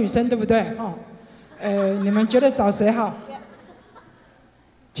要找女生，对不对？你们觉得找谁好？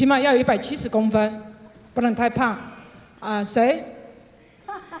起码要有170公分，不能太胖。谁？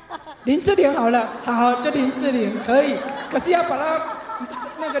林志玲好了，好，就林志玲可以。可是要把她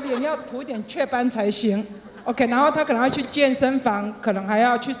那个脸要涂点雀斑才行。OK， 然后她可能要去健身房，可能还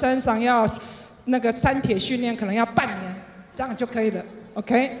要去山上要那个三铁训练，可能要半年，这样就可以了。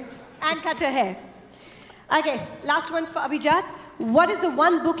OK。 And cut her hair. Okay, last one for Abhijat. What is the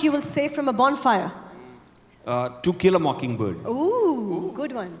one book you will save from a bonfire? To Kill a Mockingbird. Ooh,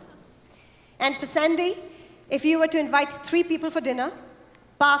 good one. And for Sandy, if you were to invite 3 people for dinner,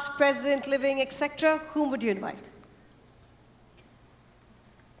 past, present, living, etc., whom would you invite?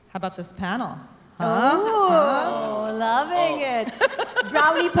 How about this panel? Loving it.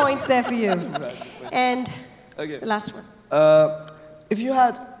 Brownie points there for you. And the last one. If you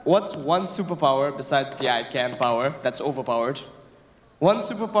had, what's one superpower besides the I can power that's overpowered? One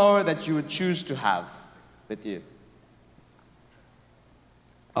superpower that you would choose to have with you?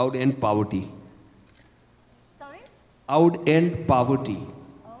 I would end poverty. Sorry? I would end poverty.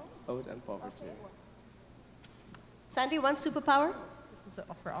 I would end poverty. Sandy, one superpower? This is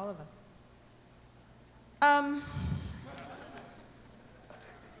for all of us.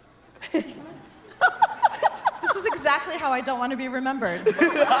 This is exactly how I don't want to be remembered.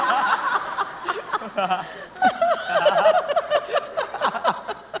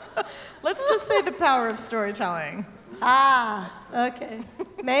 Let's just say the power of storytelling. Okay.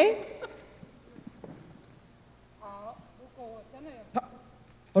 May?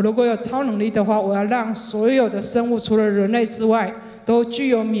 我如果有超能力的话，我要让所有的生物除了人类之外，都具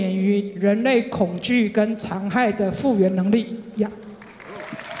有免于人类恐惧跟残害的复原能力。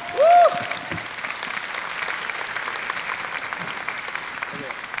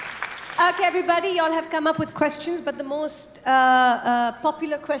Okay, everybody, you all have come up with questions, but the most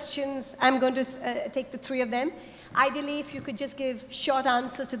popular questions, I'm going to take the three of them. Ideally, if you could just give short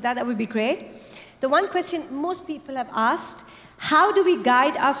answers to that, that would be great. The one question most people have asked, how do we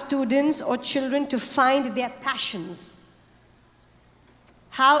guide our students or children to find their passions?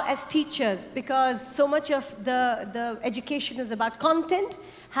 How as teachers, because so much of the education is about content,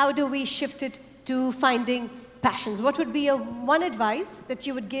 how do we shift it to finding passions? What would be one advice that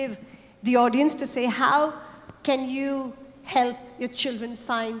you would give the audience to say, how can you help your children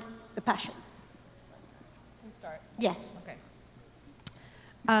find the passion? Can you start? Yes. Okay.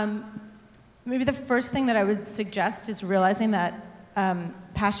 Maybe the first thing that I would suggest is realizing that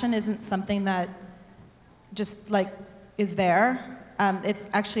passion isn't something that just like is there. It's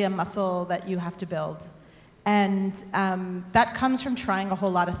actually a muscle that you have to build. And that comes from trying a whole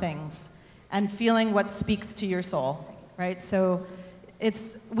lot of things and feeling what speaks to your soul, right? So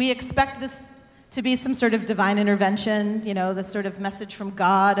we expect this to be some sort of divine intervention, you know, this sort of message from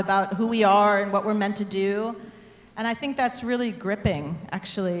God about who we are and what we're meant to do. And I think that's really gripping,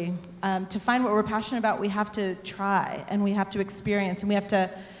 actually. To find what we're passionate about, we have to try, and we have to experience, and we have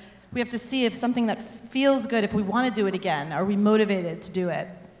to see if something that feels good, if we want to do it again, are we motivated to do it?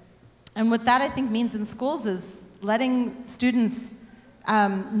 And what that, I think, means in schools is letting students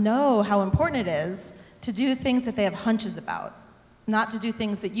know how important it is to do things that they have hunches about. Not to do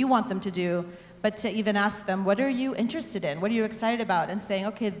things that you want them to do, but to even ask them, what are you interested in? What are you excited about? And saying,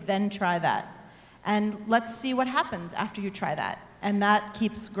 okay, then try that. And let's see what happens after you try that. And that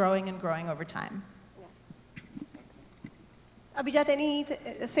keeps growing and growing over time.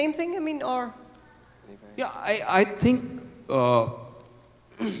 Abhijat, same thing, I mean, or? Yeah, I think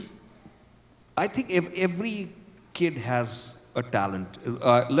if every kid has a talent.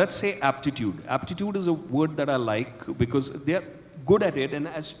 Let's say aptitude. Aptitude is a word that I like because they're good at it, and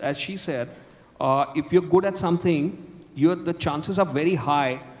as she said, if you're good at something, the chances are very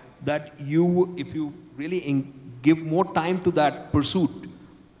high that if you really give more time to that pursuit,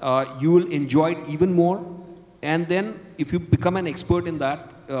 you will enjoy it even more. And then if you become an expert in that,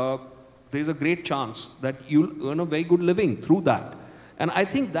 there's a great chance that you'll earn a very good living through that. And I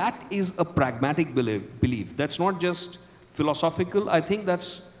think that is a pragmatic belief. That's not just philosophical. I think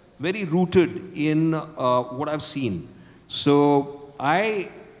that's very rooted in what I've seen. So I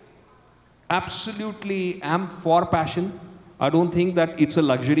absolutely am for passion. I don't think that it's a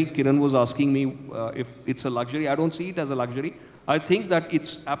luxury. Kiran was asking me if it's a luxury. I don't see it as a luxury. I think that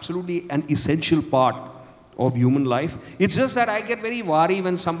it's absolutely an essential part of human life. It's just that I get very worried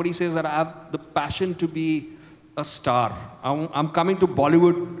when somebody says that I have the passion to be a star. I'm coming to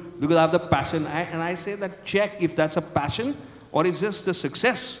Bollywood because I have the passion. And I say that check if that's a passion or it's just the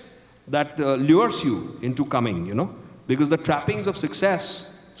success that lures you into coming, you know. Because the trappings of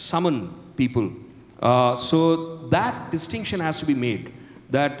success summon people. So that distinction has to be made.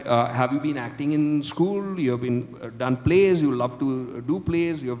 That have you been acting in school? You have been done plays. You love to do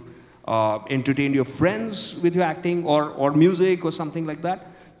plays. You have entertained your friends with your acting or music or something like that.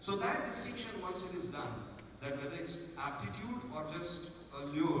 So that distinction, once it is done, that whether it's aptitude or just a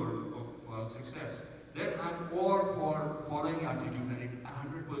lure of success, then I'm all for following aptitude, and it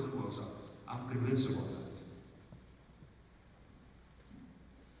 100% works out. I'm convinced about that.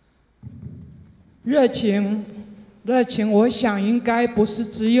 热情，我想应该不是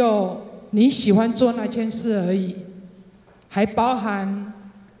只有你喜欢做那件事而已，还包含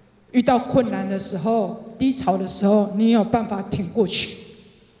遇到困难的时候、低潮的时候，你有办法挺过去，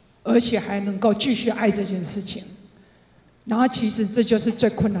而且还能够继续爱这件事情。然后，其实这就是最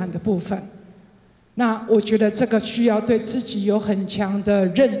困难的部分。那我觉得这个需要对自己有很强的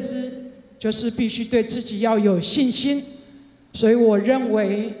认知，就是必须对自己要有信心。所以我认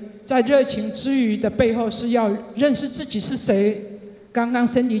为，在热情之余的背后是要认识自己是谁。刚刚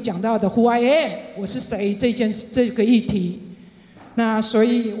Cindy讲到的 Who I am， 我是谁这个议题。那所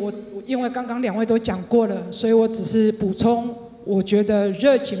以因为刚刚两位都讲过了，所以我只是补充，我觉得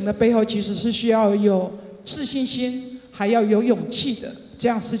热情的背后其实是需要有自信心，还要有勇气的，这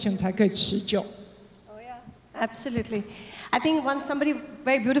样事情才可以持久。Oh yeah, absolutely. I think somebody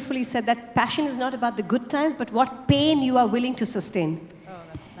very beautifully said that passion is not about the good times, but what pain you are willing to sustain. Oh,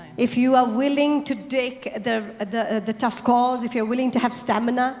 that's nice. If you are willing to take the tough calls, if you're willing to have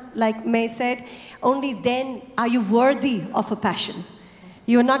stamina, like May said, only then are you worthy of a passion.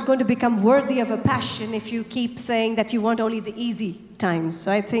 You're not going to become worthy of a passion if you keep saying that you want only the easy times.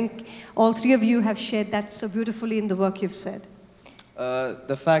 So I think all three of you have shared that so beautifully in the work you've said.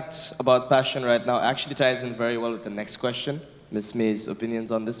 The fact about passion right now actually ties in very well with the next question, Ms. May's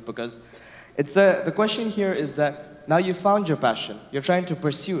opinions on this, because the question here is that now you found your passion, you're trying to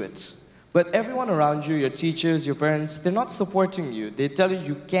pursue it, but everyone around you, your teachers, your parents, they're not supporting you. They tell you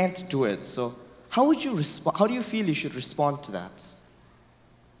you can't do it. So how would you respond? How do you feel you should respond to that?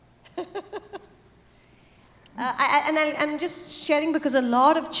 I'm just sharing because a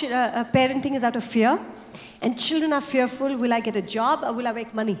lot of parenting is out of fear. And children are fearful, will I get a job or will I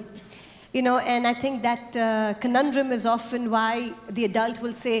make money? You know, and I think that conundrum is often why the adult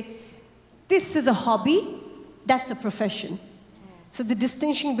will say, this is a hobby, that's a profession. So the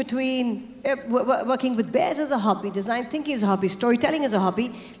distinction between working with bears is a hobby, design thinking is a hobby, storytelling is a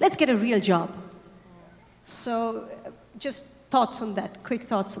hobby, let's get a real job. So just thoughts on that, quick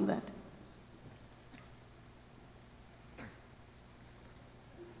thoughts on that.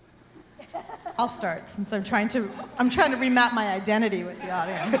 I'll start since I'm trying to remap my identity with the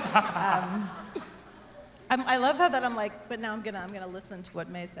audience. I love how that I'm like, but now I'm gonna listen to what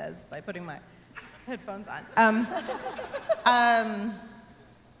May says by putting my headphones on.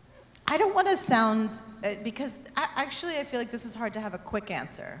 I don't want to sound because actually I feel like this is hard to have a quick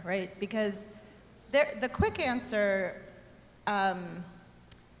answer, right? Because the quick answer,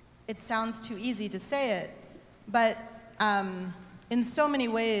 it sounds too easy to say it, but. In so many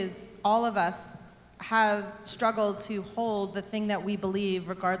ways, all of us have struggled to hold the thing that we believe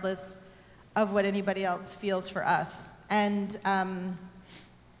regardless of what anybody else feels for us. And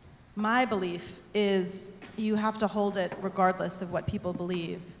my belief is you have to hold it regardless of what people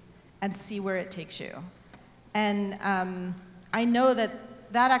believe and see where it takes you. And I know that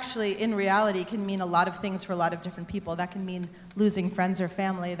actually in reality can mean a lot of things for a lot of different people. That can mean losing friends or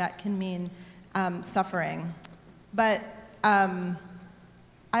family. That can mean suffering. But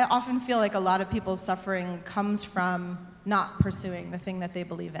I often feel like a lot of people's suffering comes from not pursuing the thing that they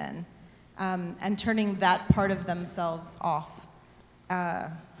believe in and turning that part of themselves off.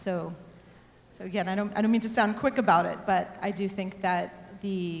 So again, I don't mean to sound quick about it, but I do think that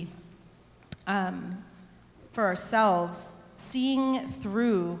for ourselves, seeing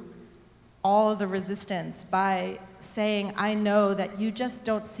through all of the resistance by saying, I know that you just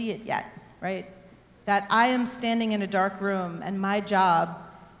don't see it yet, right? That I am standing in a dark room and my job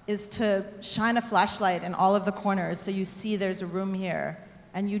is to shine a flashlight in all of the corners so you see there's a room here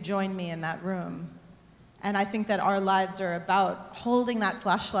and you join me in that room. And I think that our lives are about holding that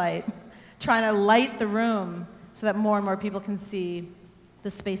flashlight, trying to light the room so that more and more people can see the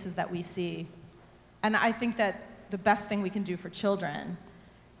spaces that we see. And I think that the best thing we can do for children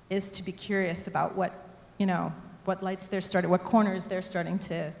is to be curious about what lights they're starting, what corners they're starting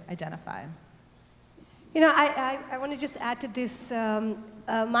to identify. You know, I want to just add to this.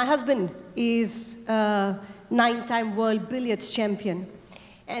 My husband is a 9-time world billiards champion.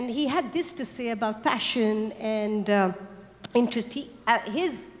 And he had this to say about passion and interest.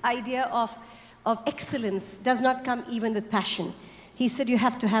 His idea of excellence does not come even with passion. He said you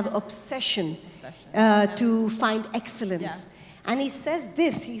have to have obsession. To find excellence. Yeah. And he says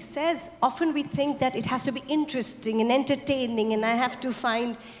this, he says, often we think that it has to be interesting and entertaining and I have to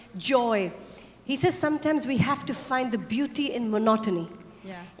find joy. He says sometimes we have to find the beauty in monotony,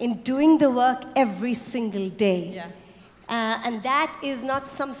 in doing the work every single day. Yeah. And that is not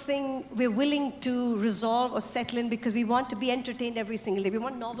something we're willing to resolve or settle in because we want to be entertained every single day. We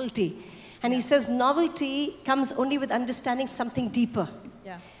want novelty. And he says novelty comes only with understanding something deeper.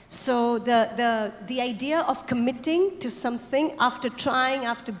 Yeah. So the idea of committing to something after trying,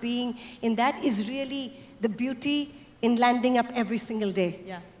 after being in that is really the beauty in landing up every single day.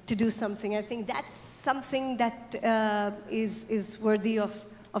 Yeah. To do something. I think that's something that is worthy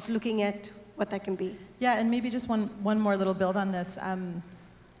of looking at what that can be. Yeah, and maybe just one more little build on this.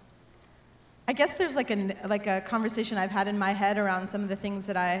 I guess there's like a conversation I've had in my head around some of the things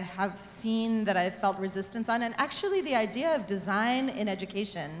that I have seen that I've felt resistance on, and actually the idea of design in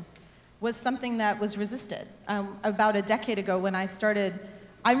education was something that was resisted. About a decade ago when I started,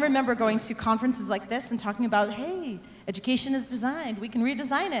 I remember going to conferences like this and talking about, hey, education is designed, we can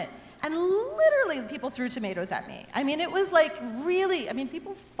redesign it. And literally people threw tomatoes at me. I mean, it was like really,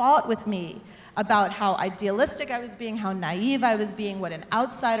 people fought with me about how idealistic I was being, how naive I was being, what an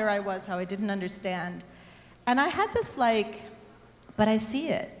outsider I was, how I didn't understand. And I had this but I see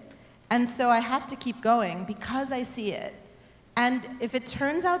it. And so I have to keep going because I see it. And if it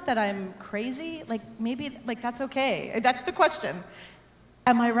turns out that I'm crazy, maybe that's okay. That's the question.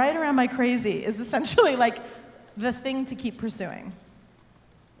 Am I right or am I crazy is essentially the thing to keep pursuing.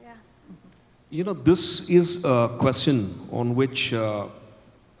 Yeah. You know, this is a question on which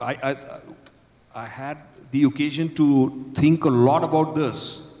I had the occasion to think a lot about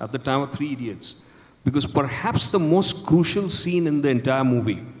this at the time of Three Idiots. Because perhaps the most crucial scene in the entire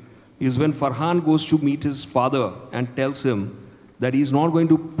movie is when Farhan goes to meet his father and tells him that he's not going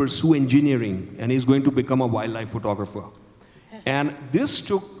to pursue engineering and he's going to become a wildlife photographer. And this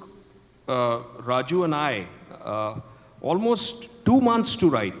took Raju and I almost 2 months to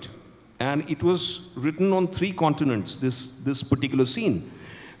write. And it was written on 3 continents, this particular scene.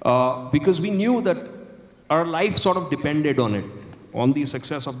 Because we knew that our life sort of depended on it, on the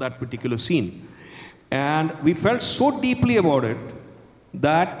success of that particular scene. And we felt so deeply about it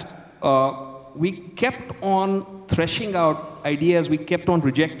that we kept on threshing out ideas, we kept on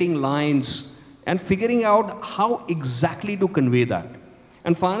rejecting lines and figuring out how exactly to convey that.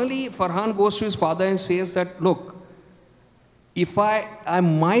 And finally, Farhan goes to his father and says that, look, if I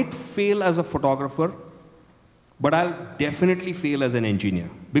might fail as a photographer, but I'll definitely fail as an engineer.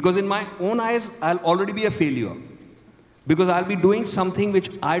 Because in my own eyes, I'll already be a failure. Because I'll be doing something which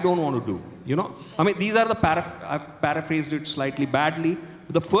I don't want to do, you know? I mean, these are the I've paraphrased it slightly badly.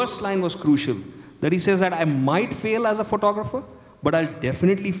 But the first line was crucial. That he says that I might fail as a photographer, but I'll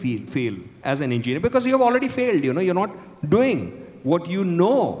definitely fail as an engineer. Because you have already failed, you know? You're not doing what you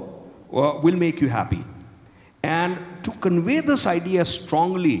know will make you happy. And to convey this idea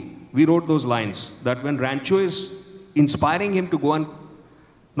strongly, we wrote those lines that when Rancho is inspiring him to go and,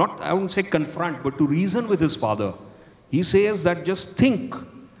 not, I wouldn't say confront, but to reason with his father, he says that just think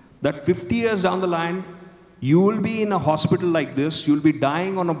that 50 years down the line, you will be in a hospital like this, you'll be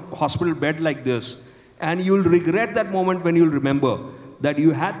dying on a hospital bed like this, and you'll regret that moment when you'll remember that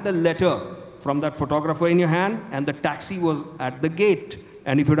you had the letter from that photographer in your hand and the taxi was at the gate.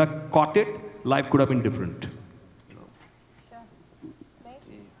 And if you'd have caught it, life could have been different. Yeah.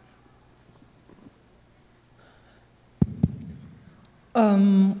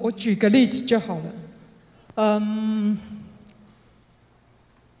 我举个例子就好了。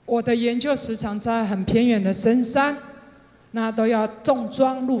我的研究时常在很偏远的深山，那都要重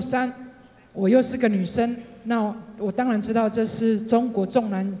装入山。我又是个女生，那我当然知道这是中国重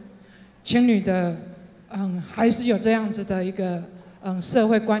男轻女的，还是有这样子的一个社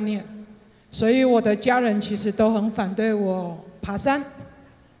会观念。所以我的家人其实都很反对我爬山，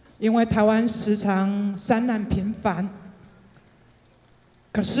因为台湾时常山难频繁。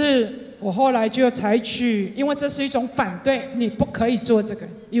可是我后来就采取，因为这是一种反对，你不可以做这个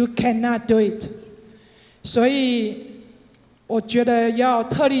 ，You cannot do it。所以我觉得要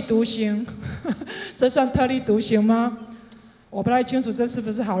特立独行，这算特立独行吗？我不太清楚这是不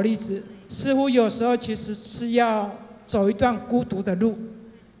是好例子。似乎有时候其实是要走一段孤独的路，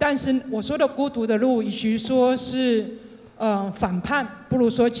但是我说的孤独的路，与其说是反叛，不如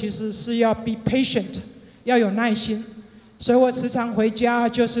说其实是要 be patient， 要有耐心。所以我时常回家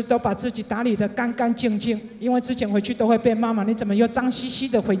就是都把自己打理得干干净净，因为之前回去都会被妈妈你怎么又脏兮兮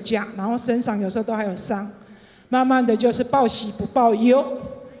的回家，然后身上有时候都还有伤。慢慢的就是报喜不报忧，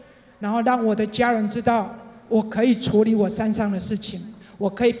然后让我的家人知道我可以处理我山上的事情，我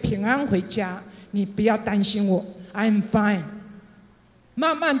可以平安回家，你不要担心我 ，I'm fine。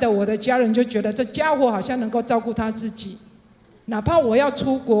慢慢的，我的家人就觉得这家伙好像能够照顾他自己，哪怕我要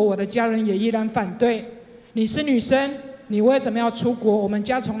出国，我的家人也依然反对。你是女生。你为什么要出国？我们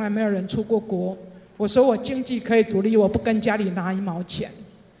家从来没有人出过国。我说我经济可以独立，我不跟家里拿1毛钱。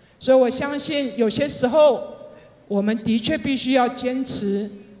所以我相信有些时候，我们的确必须要坚持，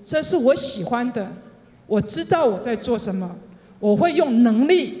这是我喜欢的，我知道我在做什么，我会用能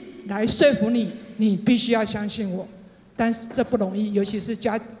力来说服你，你必须要相信我。但是这不容易，尤其是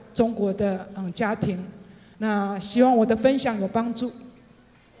中国的家庭。那希望我的分享有帮助。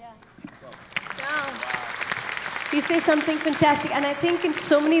You say something fantastic, and I think in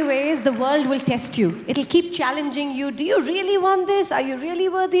so many ways the world will test you. It'll keep challenging you. Do you really want this? Are you really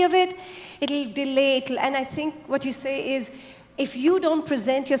worthy of it? It'll delay, and I think what you say is, if you don't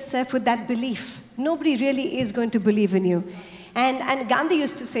present yourself with that belief, nobody really is going to believe in you. And Gandhi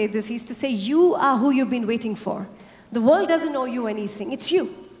used to say this. He used to say, you are who you've been waiting for. The world doesn't owe you anything. It's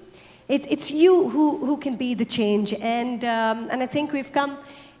you. It's you who can be the change. And I think we've come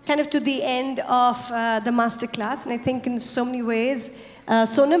kind of to the end of the master class, and I think in so many ways,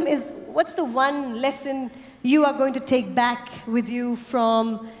 Sonam, what's the one lesson you are going to take back with you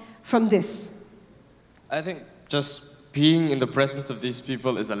from this? I think just being in the presence of these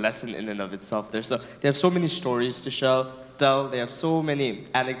people is a lesson in and of itself. They have so many stories to tell, they have so many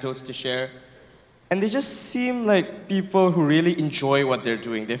anecdotes to share, and they just seem like people who really enjoy what they're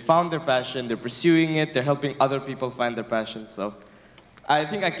doing. They found their passion, they're pursuing it, they're helping other people find their passion, so I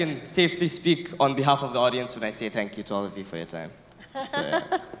think I can safely speak on behalf of the audience when I say thank you to all of you for your time. So,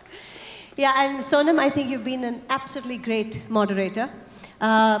 yeah. Yeah, and Sonam, I think you've been an absolutely great moderator.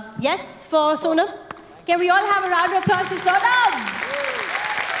 Yes, for Sonam? Can we all have a round of applause for Sonam?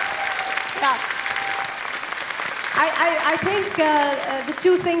 Yeah. I think the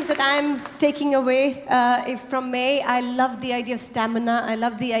two things that I'm taking away from May, I love the idea of stamina. I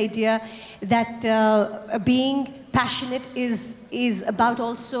love the idea that being passionate is about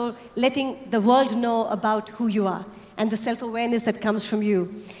also letting the world know about who you are and the self-awareness that comes from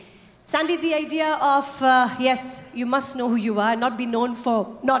you. Sandy, the idea of, yes, you must know who you are, not be known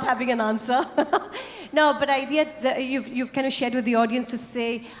for not having an answer. No, but idea that you've kind of shared with the audience to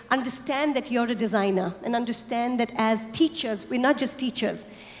say, understand that you're a designer and understand that as teachers, we're not just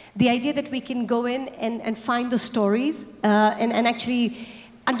teachers. The idea that we can go in and find the stories and actually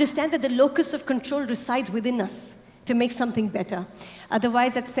understand that the locus of control resides within us to make something better.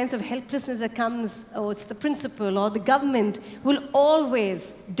 Otherwise, that sense of helplessness that comes, oh, it's the principal or the government, will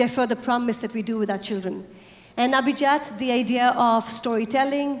always defer the promise that we do with our children. And Abhijat, the idea of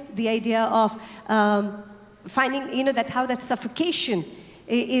storytelling, the idea of finding, you know, that how that suffocation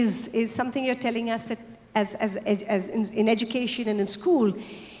is something you're telling us that as in education and in school,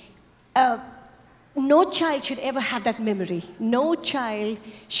 no child should ever have that memory. No child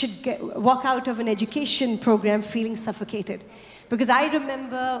should walk out of an education program feeling suffocated. Because I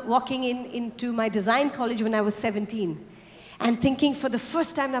remember walking into my design college when I was 17 and thinking for the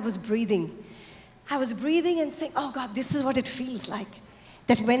first time I was breathing. I was breathing and saying, oh God, this is what it feels like.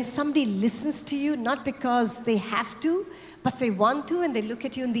 That when somebody listens to you, not because they have to, but they want to, and they look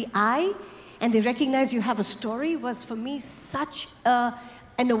at you in the eye, and they recognize you have a story, was for me such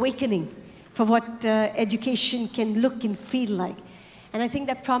an awakening for what education can look and feel like. And I think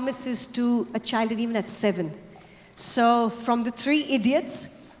that promises to a child even at 7. So from the 3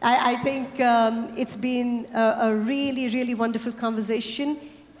 idiots, I think it's been a really, really wonderful conversation.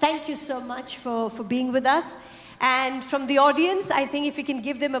 Thank you so much for being with us. And from the audience, I think if we can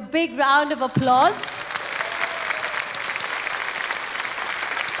give them a big round of applause.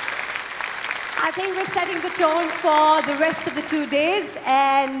 I think we're setting the tone for the rest of the 2 days.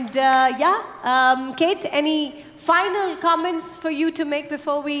 And Kate, any final comments for you to make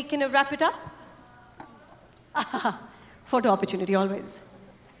before we kind of wrap it up? Photo opportunity always.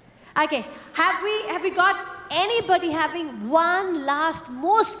 Okay, have we got anybody having one last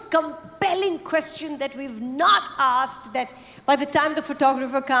most compelling question that we've not asked, that by the time the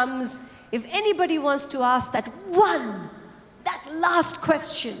photographer comes, if anybody wants to ask that last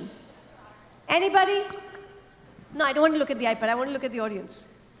question? Anybody? No, I don't want to look at the iPad, I want to look at the audience.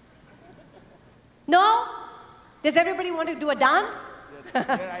 No? Does everybody want to do a dance? Here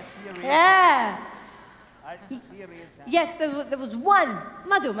I see a raised yeah. I see a raised hand. Yes, there was one.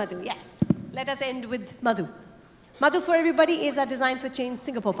 Madhu, yes. Let us end with Madhu. Madhu, for everybody, is our Design for Change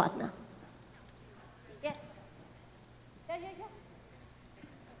Singapore partner. Yes. Yeah.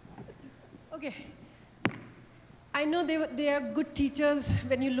 Okay. I know they are good teachers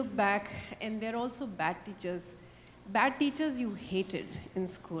when you look back, and they're also bad teachers. Bad teachers you hated in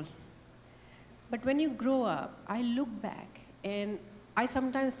school. But when you grow up, I look back, and I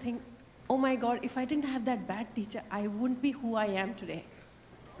sometimes think, oh my God, if I didn't have that bad teacher, I wouldn't be who I am today.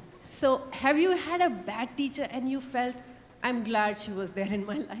 So have you had a bad teacher and you felt, I'm glad she was there in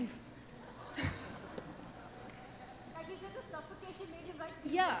my life? Like you said, the suffocation made you right.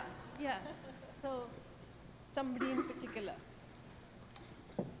 Yeah. So somebody in particular.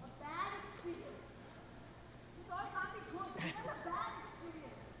 A bad experience. This all can't be good. It's not a bad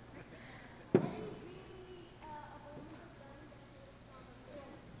experience. Any really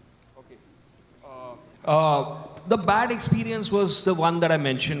The bad experience was the one that I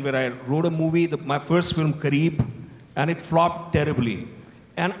mentioned, where I wrote a movie, my first film, Kareeb, and it flopped terribly.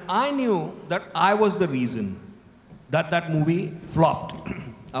 And I knew that I was the reason that that movie flopped.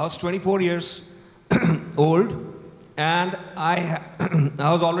 I was 24 years old, and I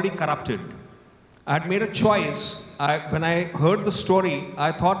was already corrupted. I had made a choice. When I heard the story,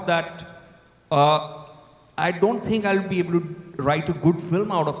 I thought that I don't think I'll be able to write a good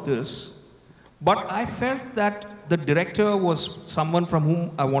film out of this. But I felt that the director was someone from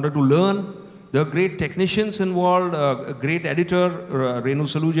whom I wanted to learn. There were great technicians involved, a great editor, Renu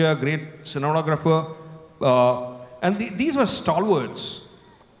Saluja, a great cinematographer. And these were stalwarts.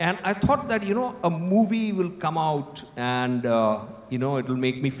 And I thought that, a movie will come out and, it will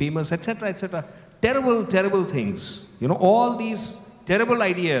make me famous, etc., etc. Terrible, terrible things. All these terrible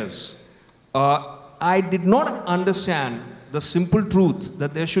ideas. I did not understand the simple truth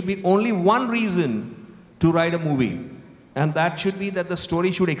that there should be only one reason to write a movie. and that should be that the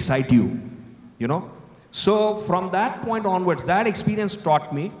story should excite you, you know. So from that point onwards, that experience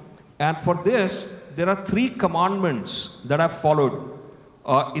taught me, and for this, there are 3 commandments that I've followed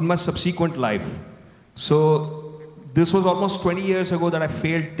in my subsequent life. So this was almost 20 years ago that I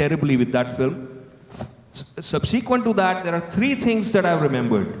failed terribly with that film. Subsequent to that, there are 3 things that I've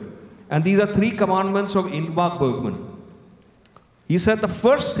remembered. And these are 3 commandments of Ingmar Bergman. He said the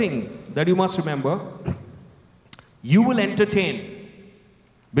first thing that you must remember, you will entertain,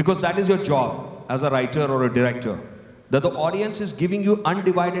 because that is your job as a writer or a director. That the audience is giving you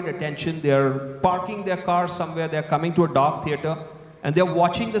undivided attention. They're parking their car somewhere, they're coming to a dark theater, and they're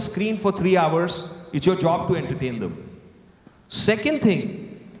watching the screen for 3 hours. It's your job to entertain them. Second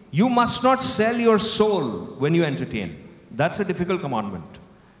thing, you must not sell your soul when you entertain. That's a difficult commandment.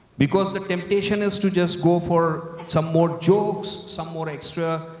 Because the temptation is to just go for some more jokes, some more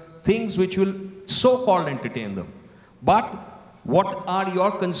extra things which will so-called entertain them. But what are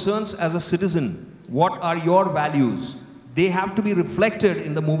your concerns as a citizen? What are your values? They have to be reflected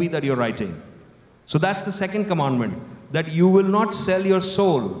in the movie that you're writing. So that's the second commandment, that you will not sell your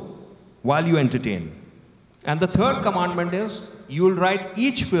soul while you entertain. And the third commandment is, you will write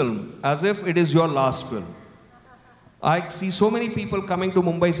each film as if it is your last film. I see so many people coming to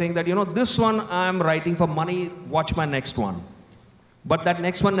Mumbai saying that, you know, this one I'm writing for money, watch my next one. But that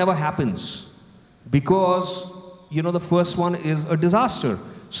next one never happens because, you know, the first one is a disaster.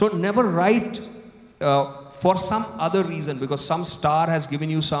 So never write for some other reason, because some star has given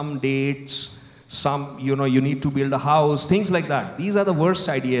you some dates, some, you know, you need to build a house, things like that. These are the worst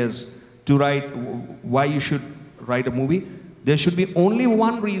ideas to write, why you should write a movie. There should be only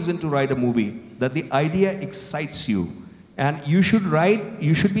one reason to write a movie, that the idea excites you. And you should write,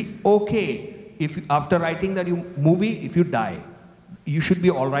 you should be okay if after writing that movie, if you die. You should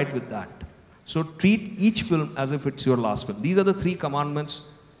be all right with that. So treat each film as if it's your last film. These are the 3 commandments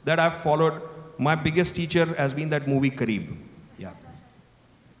that I've followed. My biggest teacher has been that movie Kareeb. Yeah.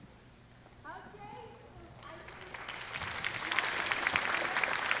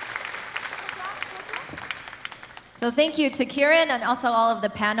 So thank you to Kieran and also all of the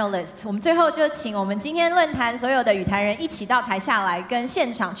panelists. 我们最后就请我们今天论坛所有的语坛人一起到台下来，跟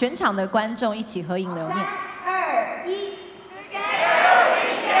现场全场的观众一起合影留念。